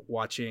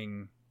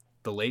watching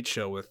The Late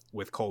Show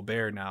with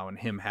Colbert now and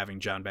him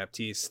having John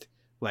Baptiste.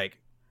 Like,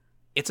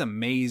 it's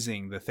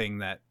amazing the thing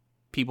that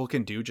people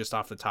can do just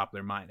off the top of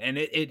their mind. And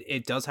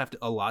it does have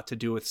a lot to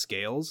do with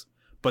scales,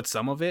 but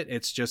some of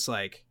it's just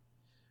like,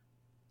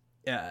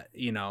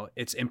 you know,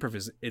 it's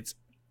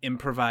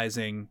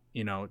improvising,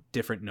 you know,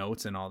 different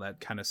notes and all that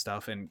kind of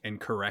stuff, and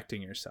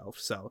correcting yourself.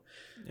 So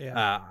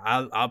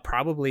I'll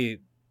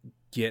probably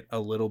get a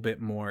little bit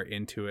more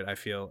into it, I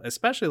feel,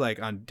 especially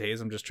like on days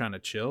I'm just trying to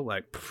chill,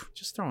 like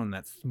just throwing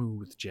that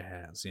smooth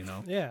jazz, you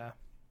know.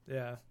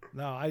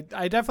 No, I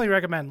definitely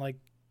recommend like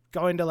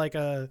going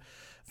to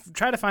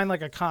try to find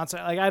like a concert.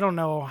 Like, I don't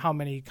know how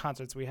many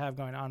concerts we have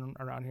going on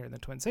around here in the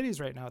Twin Cities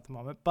right now at the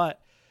moment, but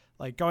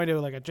like going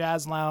to like a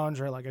jazz lounge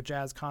or like a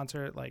jazz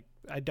concert, like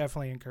I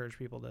definitely encourage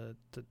people to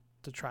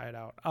try it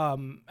out.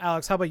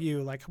 Alex, how about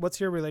you? Like, what's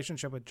your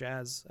relationship with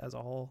jazz as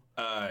a whole?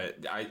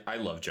 I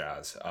love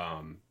jazz,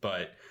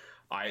 but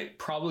I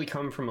probably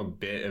come from a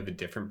bit of a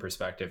different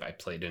perspective. I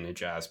played in a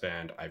jazz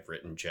band. I've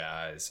written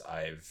jazz.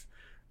 I've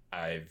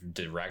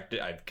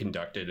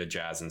conducted a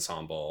jazz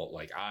ensemble.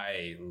 Like,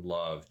 I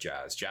love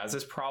jazz. Jazz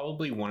is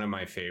probably one of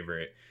my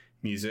favorite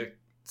musical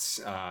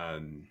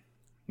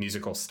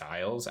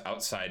styles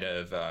outside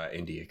of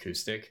indie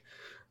acoustic.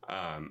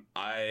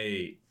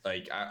 I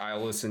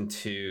listen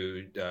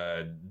to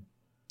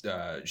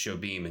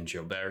Jobim and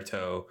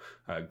Gilberto,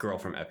 Girl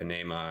from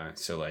Ipanema,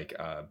 so like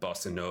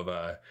bossa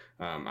nova.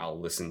 I'll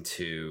listen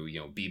to, you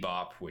know,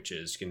 bebop, which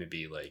is going to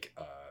be like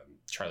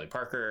Charlie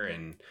Parker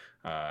and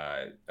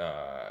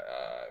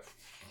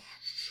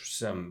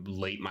some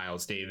late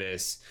Miles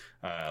Davis.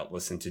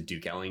 Listen to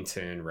Duke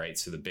Ellington, right?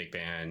 So the big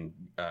band,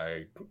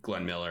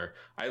 Glenn Miller.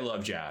 I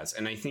love jazz,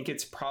 and I think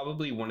it's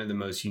probably one of the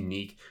most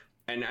unique.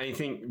 And I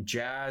think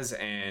jazz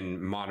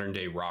and modern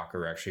day rock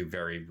are actually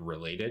very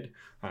related.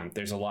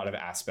 There's a lot of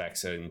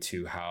aspects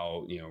into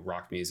how, you know,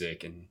 rock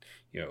music and,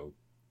 you know,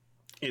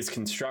 is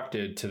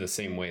constructed to the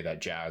same way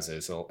that jazz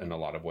is in a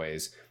lot of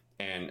ways,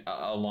 and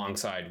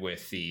alongside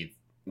with the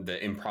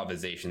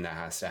improvisation that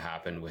has to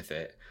happen with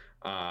it.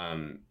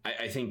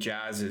 I think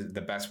jazz is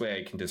the best way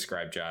I can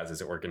describe jazz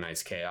as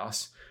organized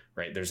chaos,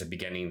 right? There's a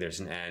beginning, there's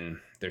an end,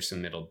 there's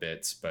some middle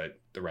bits, but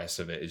the rest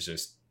of it is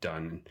just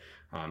done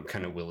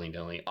kind of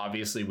willy-nilly.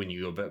 Obviously, when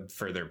you go a bit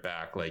further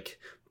back, like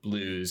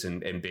blues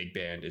and big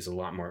band is a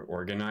lot more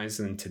organized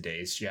than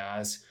today's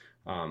jazz.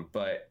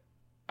 But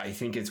I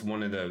think it's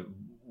one of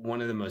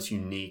the most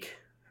unique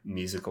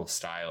musical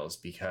styles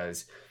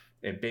because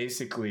it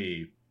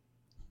basically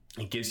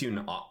gives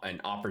you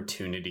an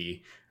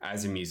opportunity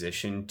as a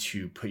musician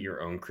to put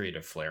your own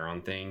creative flair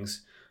on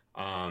things.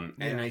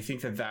 And I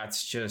think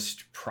that's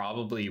just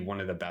probably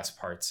one of the best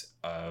parts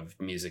of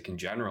music in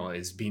general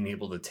is being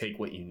able to take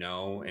what you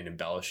know and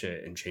embellish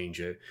it and change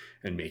it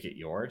and make it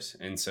yours.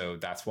 And so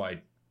that's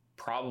why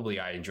probably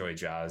I enjoy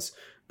jazz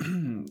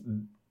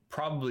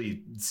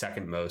probably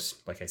second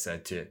most, like I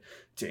said, to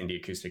indie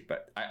acoustic,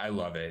 but I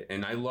love it.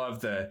 And I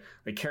love the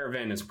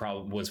Caravan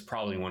was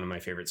probably one of my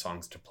favorite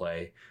songs to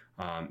play.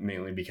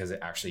 Mainly because it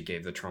actually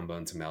gave the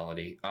trombones a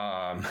melody.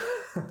 But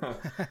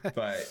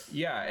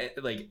yeah,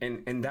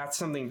 and that's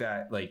something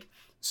that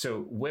so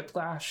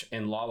Whiplash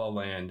and La La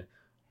Land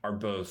are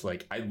both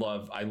I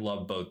love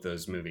both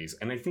those movies.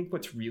 And I think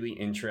what's really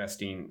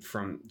interesting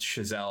from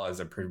Chazelle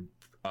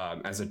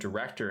as a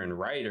director and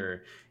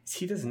writer is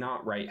he does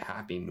not write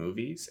happy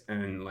movies,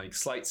 and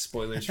slight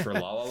spoilers for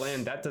La La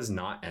Land, that does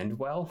not end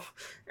well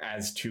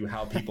as to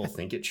how people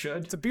think it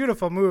should. It's a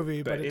beautiful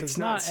movie, but it does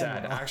not sad.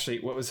 End well. Actually,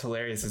 what was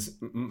hilarious is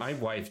my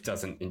wife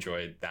doesn't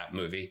enjoy that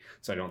movie,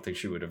 so I don't think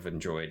she would have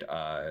enjoyed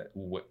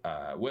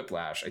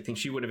Whiplash. I think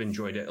she would have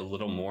enjoyed it a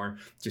little more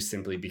just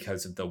simply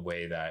because of the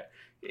way that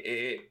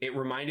it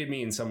reminded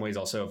me in some ways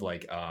also of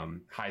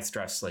High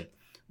Stress.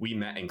 We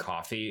met in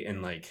coffee,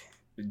 and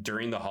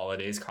during the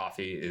holidays,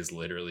 coffee is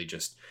literally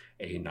just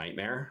a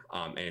nightmare,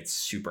 and it's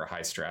super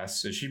high stress.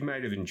 So she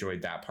might have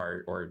enjoyed that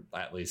part, or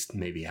at least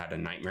maybe had a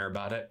nightmare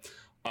about it,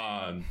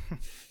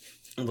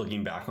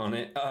 looking back on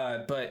it.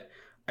 But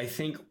I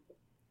think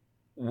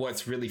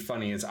what's really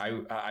funny is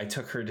I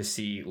took her to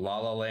see La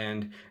La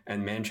Land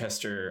and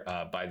Manchester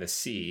by the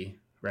Sea,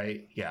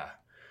 right? Yeah.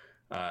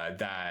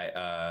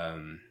 That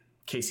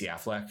Casey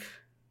Affleck,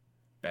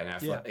 Ben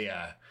Affleck,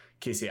 yeah.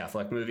 Casey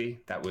Affleck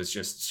movie that was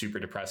just super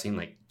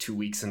depressing 2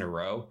 weeks in a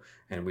row,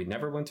 and we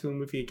never went to a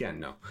movie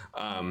again. No,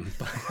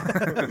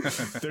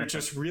 but they're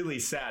just really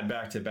sad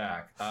back to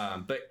back.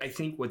 But I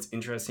think what's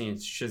interesting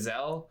is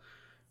Chazelle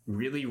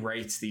really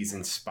writes these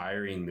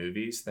inspiring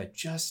movies that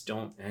just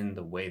don't end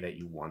the way that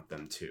you want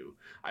them to.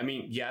 I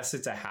mean, yes,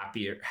 it's a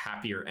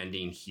happier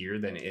ending here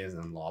than it is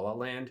in La La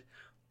Land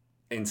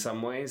in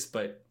some ways,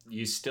 but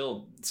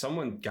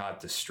someone got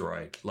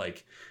destroyed.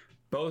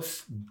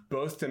 Both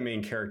the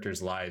main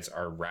characters' lives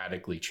are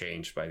radically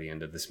changed by the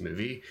end of this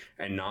movie,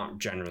 and not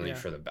generally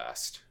for the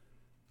best.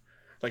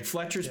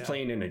 Fletcher's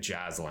playing in a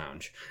jazz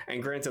lounge,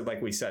 and granted,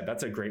 like we said,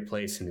 that's a great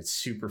place and it's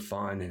super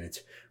fun and it's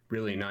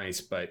really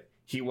nice, but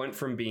he went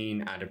from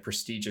being at a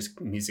prestigious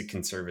music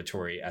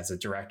conservatory as a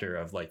director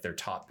of their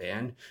top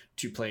band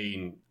to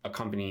playing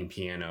accompanying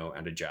piano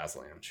at a jazz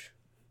lounge.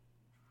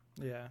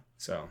 Yeah.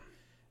 So.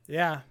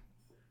 Yeah.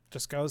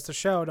 Just goes to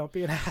show, don't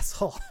be an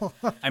asshole.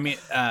 I mean,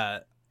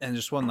 and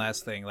just one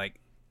last thing,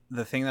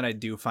 the thing that I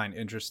do find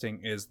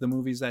interesting is the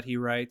movies that he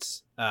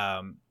writes,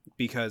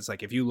 because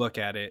if you look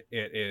at it,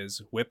 it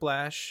is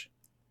Whiplash,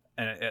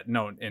 and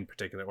no in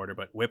particular order,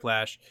 but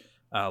Whiplash,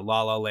 La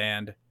La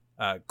Land,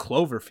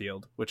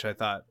 Cloverfield, which I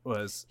thought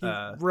was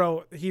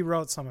he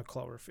wrote some of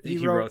Cloverfield.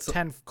 He wrote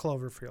 10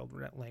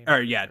 Cloverfield Lane.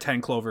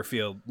 10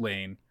 Cloverfield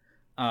Lane,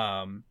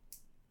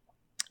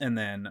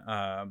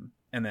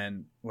 and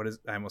then what is,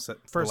 I almost said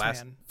First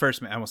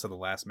Man. I almost said The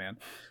Last Man.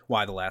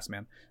 Why The Last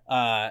Man?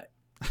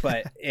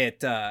 But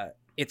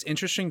it's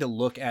interesting to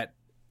look at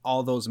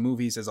all those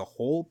movies as a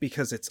whole,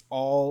 because it's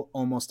all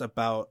almost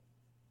about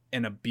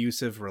an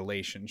abusive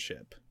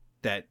relationship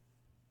that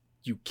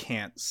you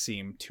can't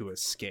seem to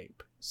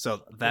escape.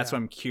 So that's what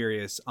I'm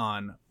curious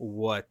on,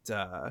 what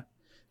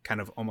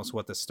kind of almost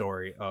what the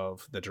story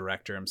of the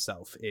director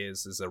himself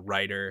is as a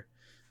writer.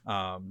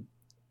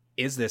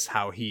 Is this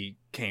how he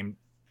came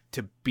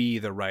to be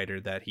the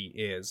writer that he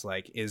is?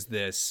 Is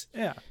this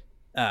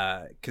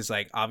because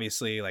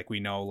obviously we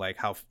know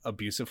how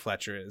abusive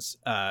Fletcher is.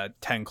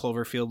 10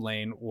 Cloverfield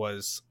Lane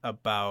was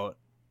about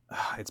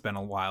it's been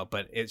a while,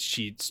 but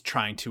she's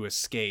trying to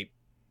escape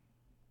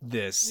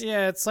this.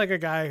 It's a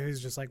guy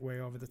who's just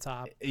way over the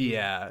top.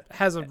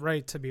 Has a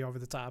right to be over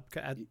the top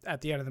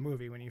at the end of the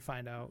movie when you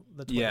find out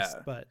the twist.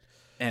 But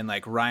and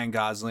Ryan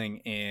Gosling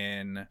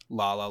in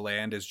La La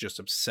Land is just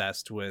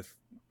obsessed with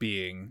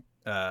being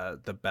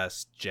the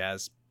best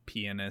jazz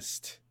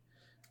pianist,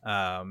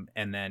 and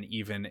then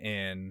even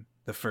in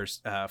the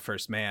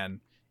First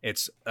Man,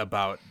 it's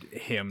about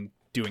him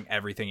doing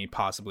everything he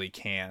possibly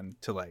can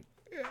to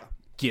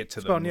get to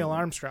it's about Neil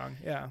Armstrong.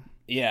 And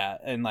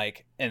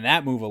in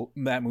that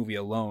movie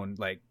alone,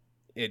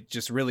 it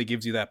just really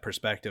gives you that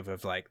perspective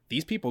of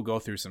these people go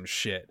through some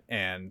shit,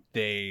 and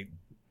they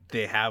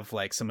have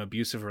some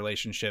abusive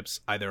relationships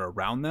either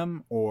around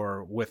them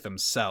or with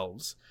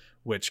themselves,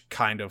 which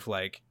kind of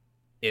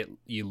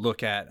you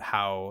look at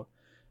how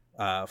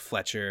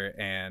Fletcher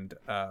and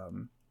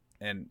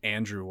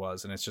Andrew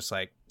was, and it's just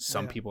like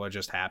some people are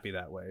just happy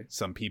that way.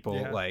 Some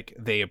people like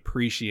they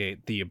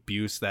appreciate the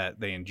abuse that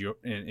they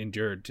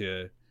endured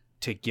to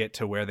get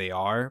to where they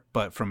are,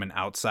 but from an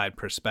outside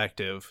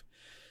perspective,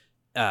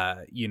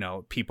 you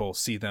know, people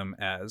see them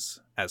as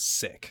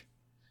sick.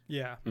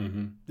 Yeah.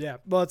 Mm-hmm. Yeah.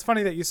 Well, it's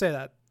funny that you say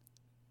that.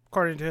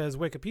 According to his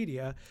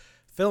Wikipedia,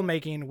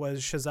 filmmaking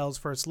was Chazelle's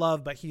first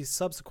love, but he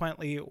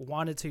subsequently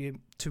wanted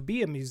to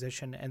be a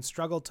musician and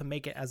struggled to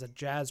make it as a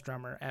jazz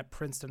drummer at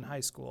Princeton High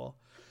School.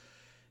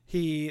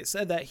 He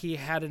said that he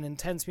had an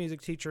intense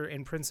music teacher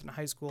in Princeton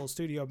High School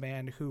studio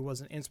band who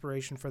was an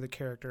inspiration for the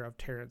character of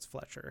Terrence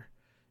Fletcher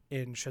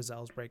in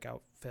Chazelle's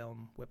breakout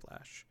film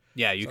Whiplash.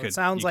 Yeah, it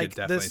sounds like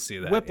this see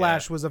that.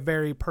 Whiplash was a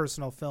very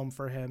personal film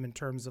for him in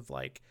terms of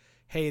like,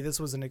 hey, this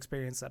was an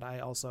experience that I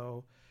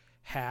also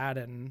had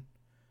and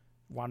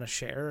want to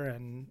share.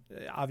 And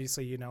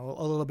obviously, you know,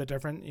 a little bit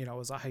different, you know, it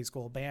was a high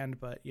school band,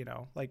 but you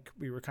know, like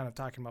we were kind of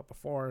talking about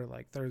before,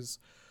 like there's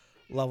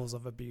levels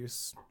of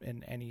abuse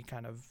in any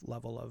kind of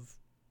level of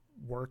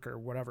work or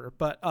whatever.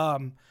 But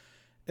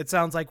it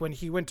sounds like when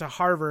he went to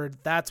Harvard,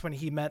 that's when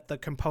he met the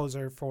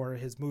composer for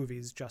his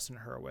movies, Justin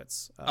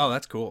Hurwitz. Oh,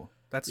 that's cool.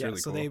 That's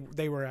really cool. So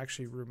they were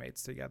actually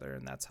roommates together,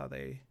 and that's how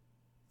they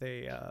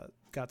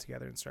got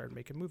together and started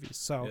making movies.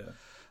 So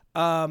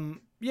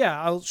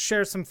I'll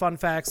share some fun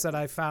facts that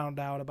I found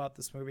out about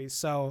this movie.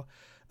 So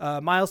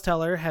Miles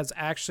Teller has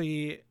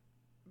actually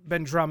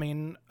been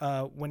drumming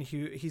when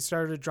he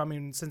started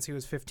drumming since he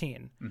was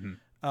 15.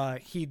 Mm-hmm.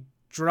 He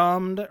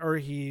drummed, or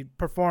he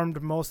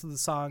performed most of the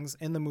songs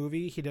in the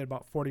movie. He did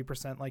about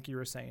 40%, like you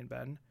were saying,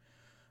 Ben.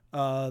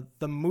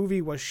 The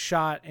movie was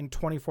shot in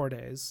 24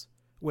 days,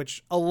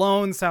 which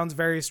alone sounds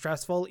very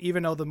stressful,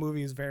 even though the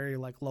movie is very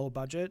like low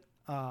budget.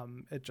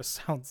 It just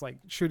sounds like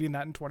shooting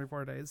that in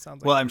 24 days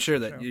sounds like. Well, I'm sure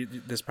that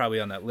this is probably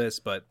on that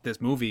list, but this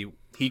movie,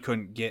 he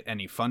couldn't get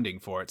any funding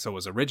for it, so it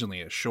was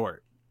originally a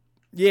short.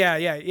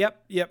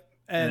 Yep.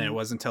 And it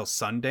wasn't until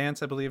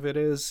Sundance, I believe it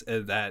is,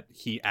 that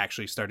he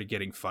actually started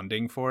getting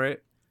funding for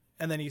it.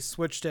 And then he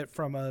switched it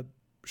from a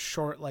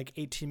short, like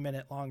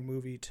 18-minute long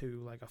movie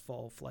to like a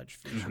full-fledged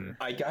feature. Mm-hmm.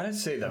 I gotta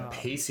say the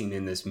pacing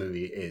in this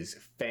movie is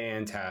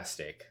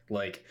fantastic.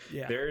 Like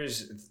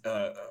there's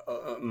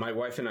my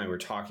wife and I were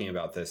talking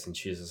about this, and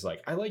she's just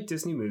like, I like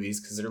Disney movies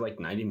because they're like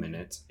 90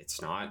 minutes.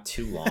 It's not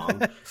too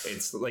long.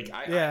 It's like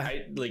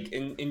I like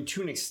in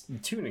to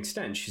an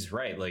extent she's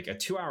right. Like a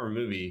 2-hour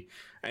movie,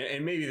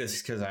 and maybe this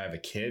is because I have a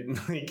kid,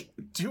 like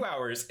 2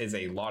 hours is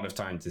a lot of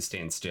time to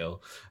stand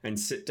still and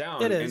sit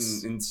down. It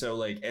is. And so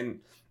like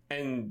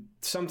and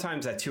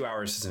sometimes that 2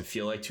 hours doesn't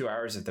feel like 2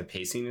 hours if the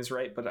pacing is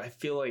right. But I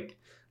feel like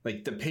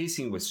the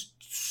pacing was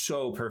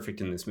so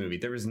perfect in this movie.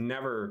 There was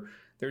never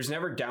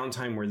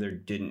downtime where there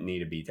didn't need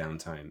to be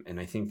downtime. And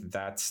I think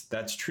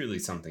that's truly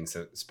something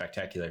so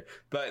spectacular.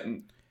 But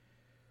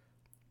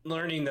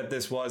learning that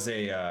this was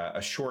a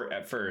short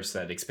at first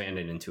that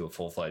expanded into a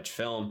full-fledged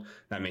film,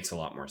 that makes a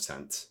lot more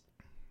sense.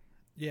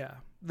 Yeah.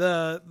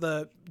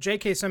 The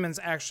J.K. Simmons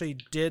actually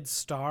did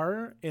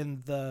star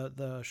in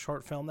the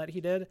short film that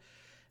he did.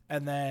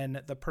 And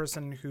then the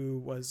person who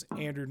was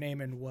Andrew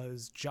Neiman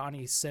was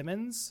Johnny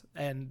Simmons,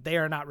 and they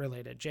are not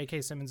related. J.K.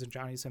 Simmons and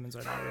Johnny Simmons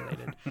are not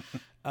related.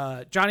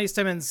 Johnny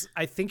Simmons,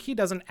 I think he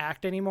doesn't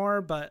act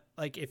anymore, but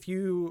like if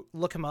you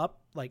look him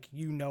up, like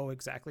you know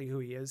exactly who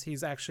he is.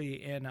 He's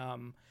actually in,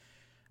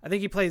 I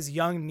think he plays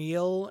young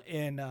Neil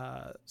in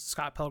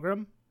Scott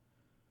Pilgrim.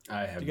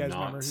 I have. Do you guys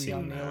not remember who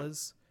young that. Neil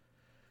is?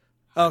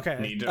 Okay.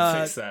 Need to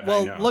fix that.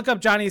 Well, look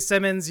up Johnny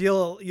Simmons.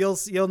 You'll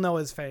know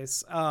his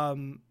face.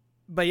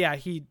 But yeah,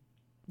 he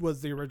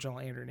was the original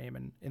Andrew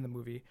Neiman in the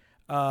movie.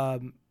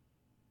 And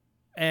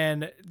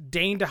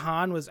Dane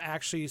DeHaan was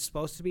actually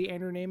supposed to be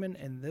Andrew Neiman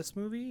in this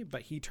movie,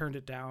 but he turned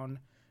it down,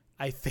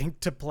 I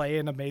think, to play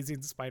in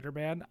Amazing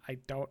Spider-Man. I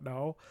don't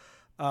know.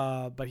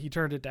 But he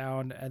turned it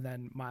down, and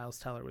then Miles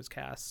Teller was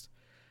cast.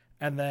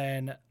 And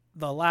then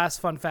the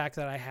last fun fact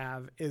that I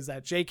have is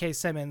that J.K.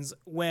 Simmons,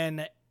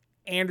 when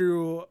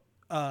Andrew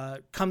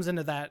comes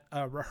into that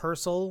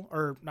rehearsal,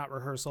 or not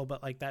rehearsal,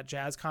 but like that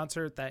jazz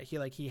concert that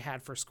he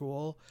had for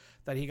school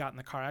that he got in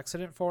the car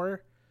accident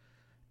for,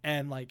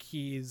 and like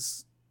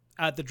he's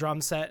at the drum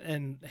set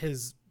and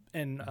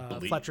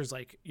Fletcher's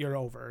like, you're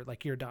over,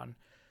 like you're done.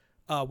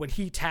 When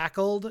he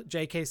tackled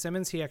J.K.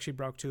 Simmons, he actually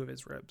broke 2 of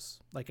his ribs,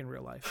 like in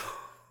real life.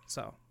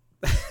 So,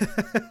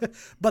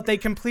 but they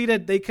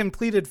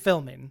completed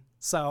filming.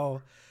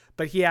 So,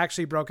 but he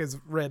actually broke his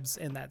ribs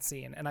in that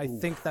scene. And I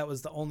think that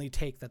was the only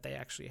take that they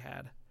actually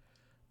had,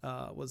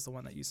 was the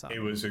one that you saw.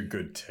 It was a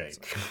good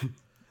take.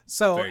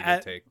 So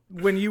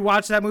when you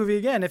watch that movie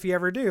again, if you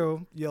ever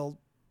do, you'll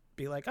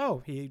be like,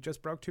 oh, he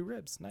just broke 2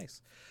 ribs.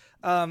 Nice.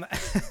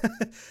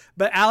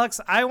 But Alex,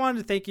 I wanted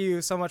to thank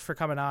you so much for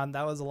coming on.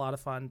 That was a lot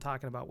of fun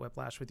talking about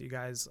Whiplash with you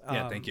guys.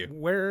 Yeah, thank you.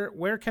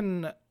 Where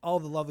can all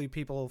the lovely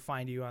people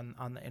find you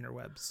on the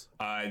interwebs?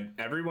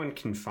 Everyone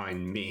can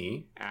find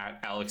me at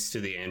Alex to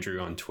the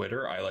Andrew on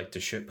Twitter. I like to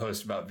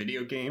shitpost about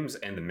video games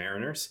and the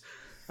Mariners.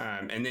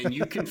 And then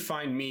you can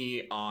find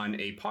me on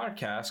a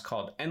podcast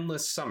called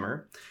Endless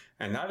Summer.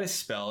 and that is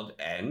spelled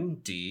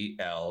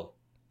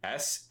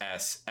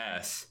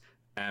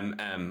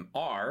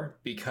NDLSSSMMR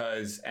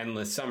because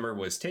Endless Summer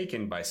was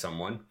taken by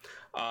someone.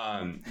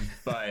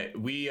 But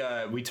we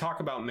talk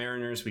about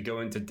Mariners. We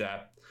go into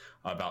depth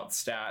about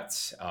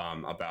stats,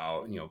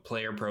 about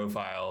player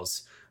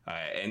profiles.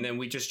 And then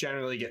we just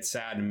generally get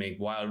sad and make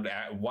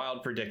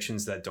wild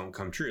predictions that don't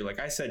come true. Like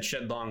I said,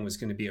 Shed Long was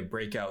going to be a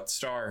breakout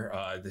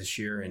star this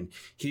year, and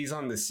he's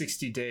on the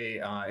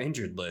 60-day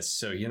injured list.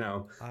 So,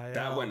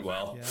 that went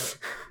well.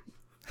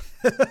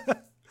 Yeah.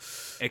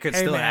 It could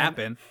still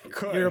happen.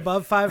 You're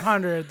above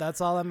 500.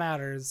 That's all that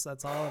matters. So.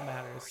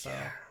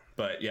 Yeah.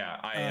 But yeah,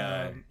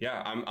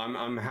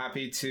 I'm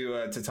happy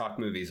to talk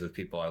movies with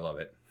people. I love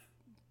it.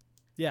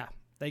 Yeah.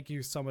 Thank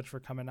you so much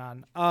for coming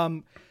on.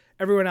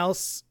 Everyone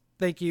else,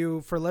 thank you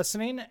for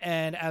listening.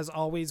 And as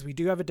always, we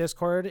do have a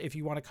Discord. If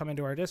you want to come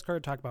into our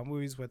Discord, talk about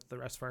movies with the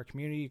rest of our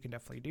community, you can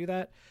definitely do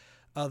that.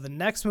 The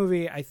next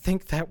movie I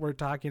think that we're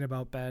talking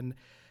about, Ben,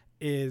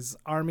 is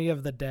Army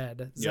of the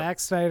Dead. Yep. Zack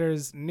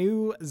Snyder's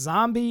new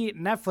zombie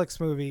Netflix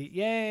movie.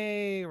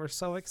 Yay! We're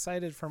so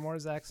excited for more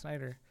Zack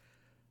Snyder.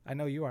 I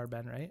know you are,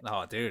 Ben, right?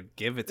 Oh, dude,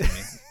 give it to me.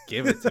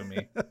 Give it to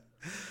me.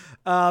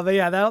 But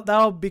yeah,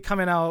 that'll be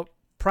coming out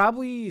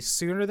probably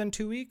sooner than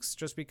 2 weeks,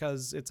 just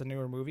because it's a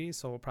newer movie.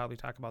 So we'll probably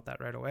talk about that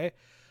right away.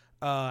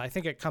 I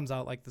think it comes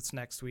out like this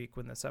next week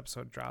when this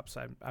episode drops.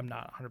 I'm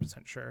not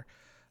 100% sure.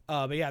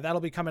 But yeah,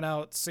 that'll be coming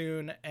out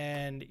soon.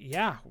 And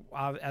yeah,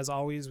 as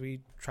always,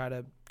 we try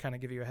to kind of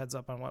give you a heads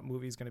up on what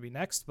movie is going to be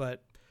next,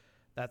 but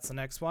that's the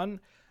next one.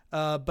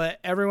 But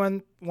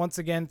everyone, once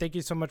again, thank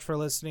you so much for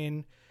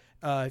listening.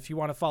 If you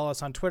want to follow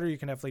us on Twitter, you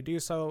can definitely do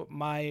so.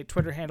 My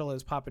Twitter handle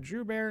is Papa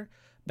Drew Bear.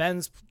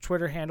 Ben's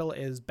Twitter handle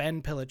is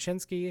Ben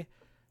Pilaczynski.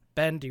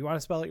 Ben, do you want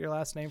to spell out your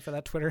last name for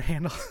that Twitter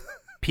handle?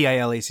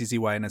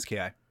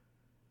 PILACCYNSKI.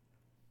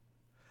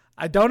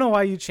 I don't know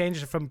why you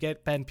changed it from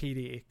Get Ben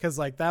PD, because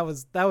like that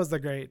was a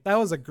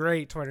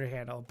great Twitter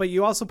handle. But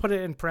you also put it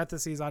in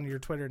parentheses on your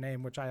Twitter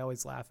name, which I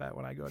always laugh at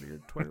when I go to your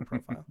Twitter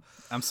profile.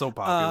 I'm so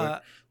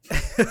popular.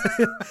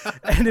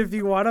 And if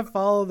you want to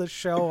follow the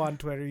show on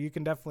Twitter, you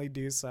can definitely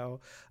do so.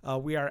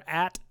 We are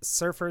at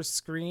Surfer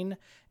Screen,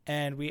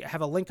 and we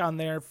have a link on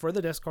there for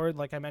the Discord,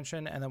 like I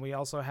mentioned, and then we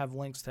also have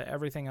links to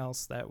everything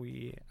else that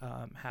we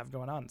have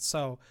going on.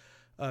 So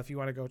if you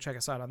want to go check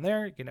us out on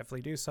there, you can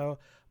definitely do so.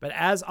 But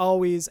as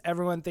always,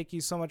 everyone, thank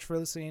you so much for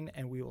listening,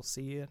 and we will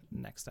see you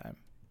next time.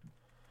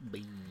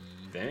 Bye.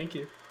 Thank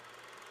you.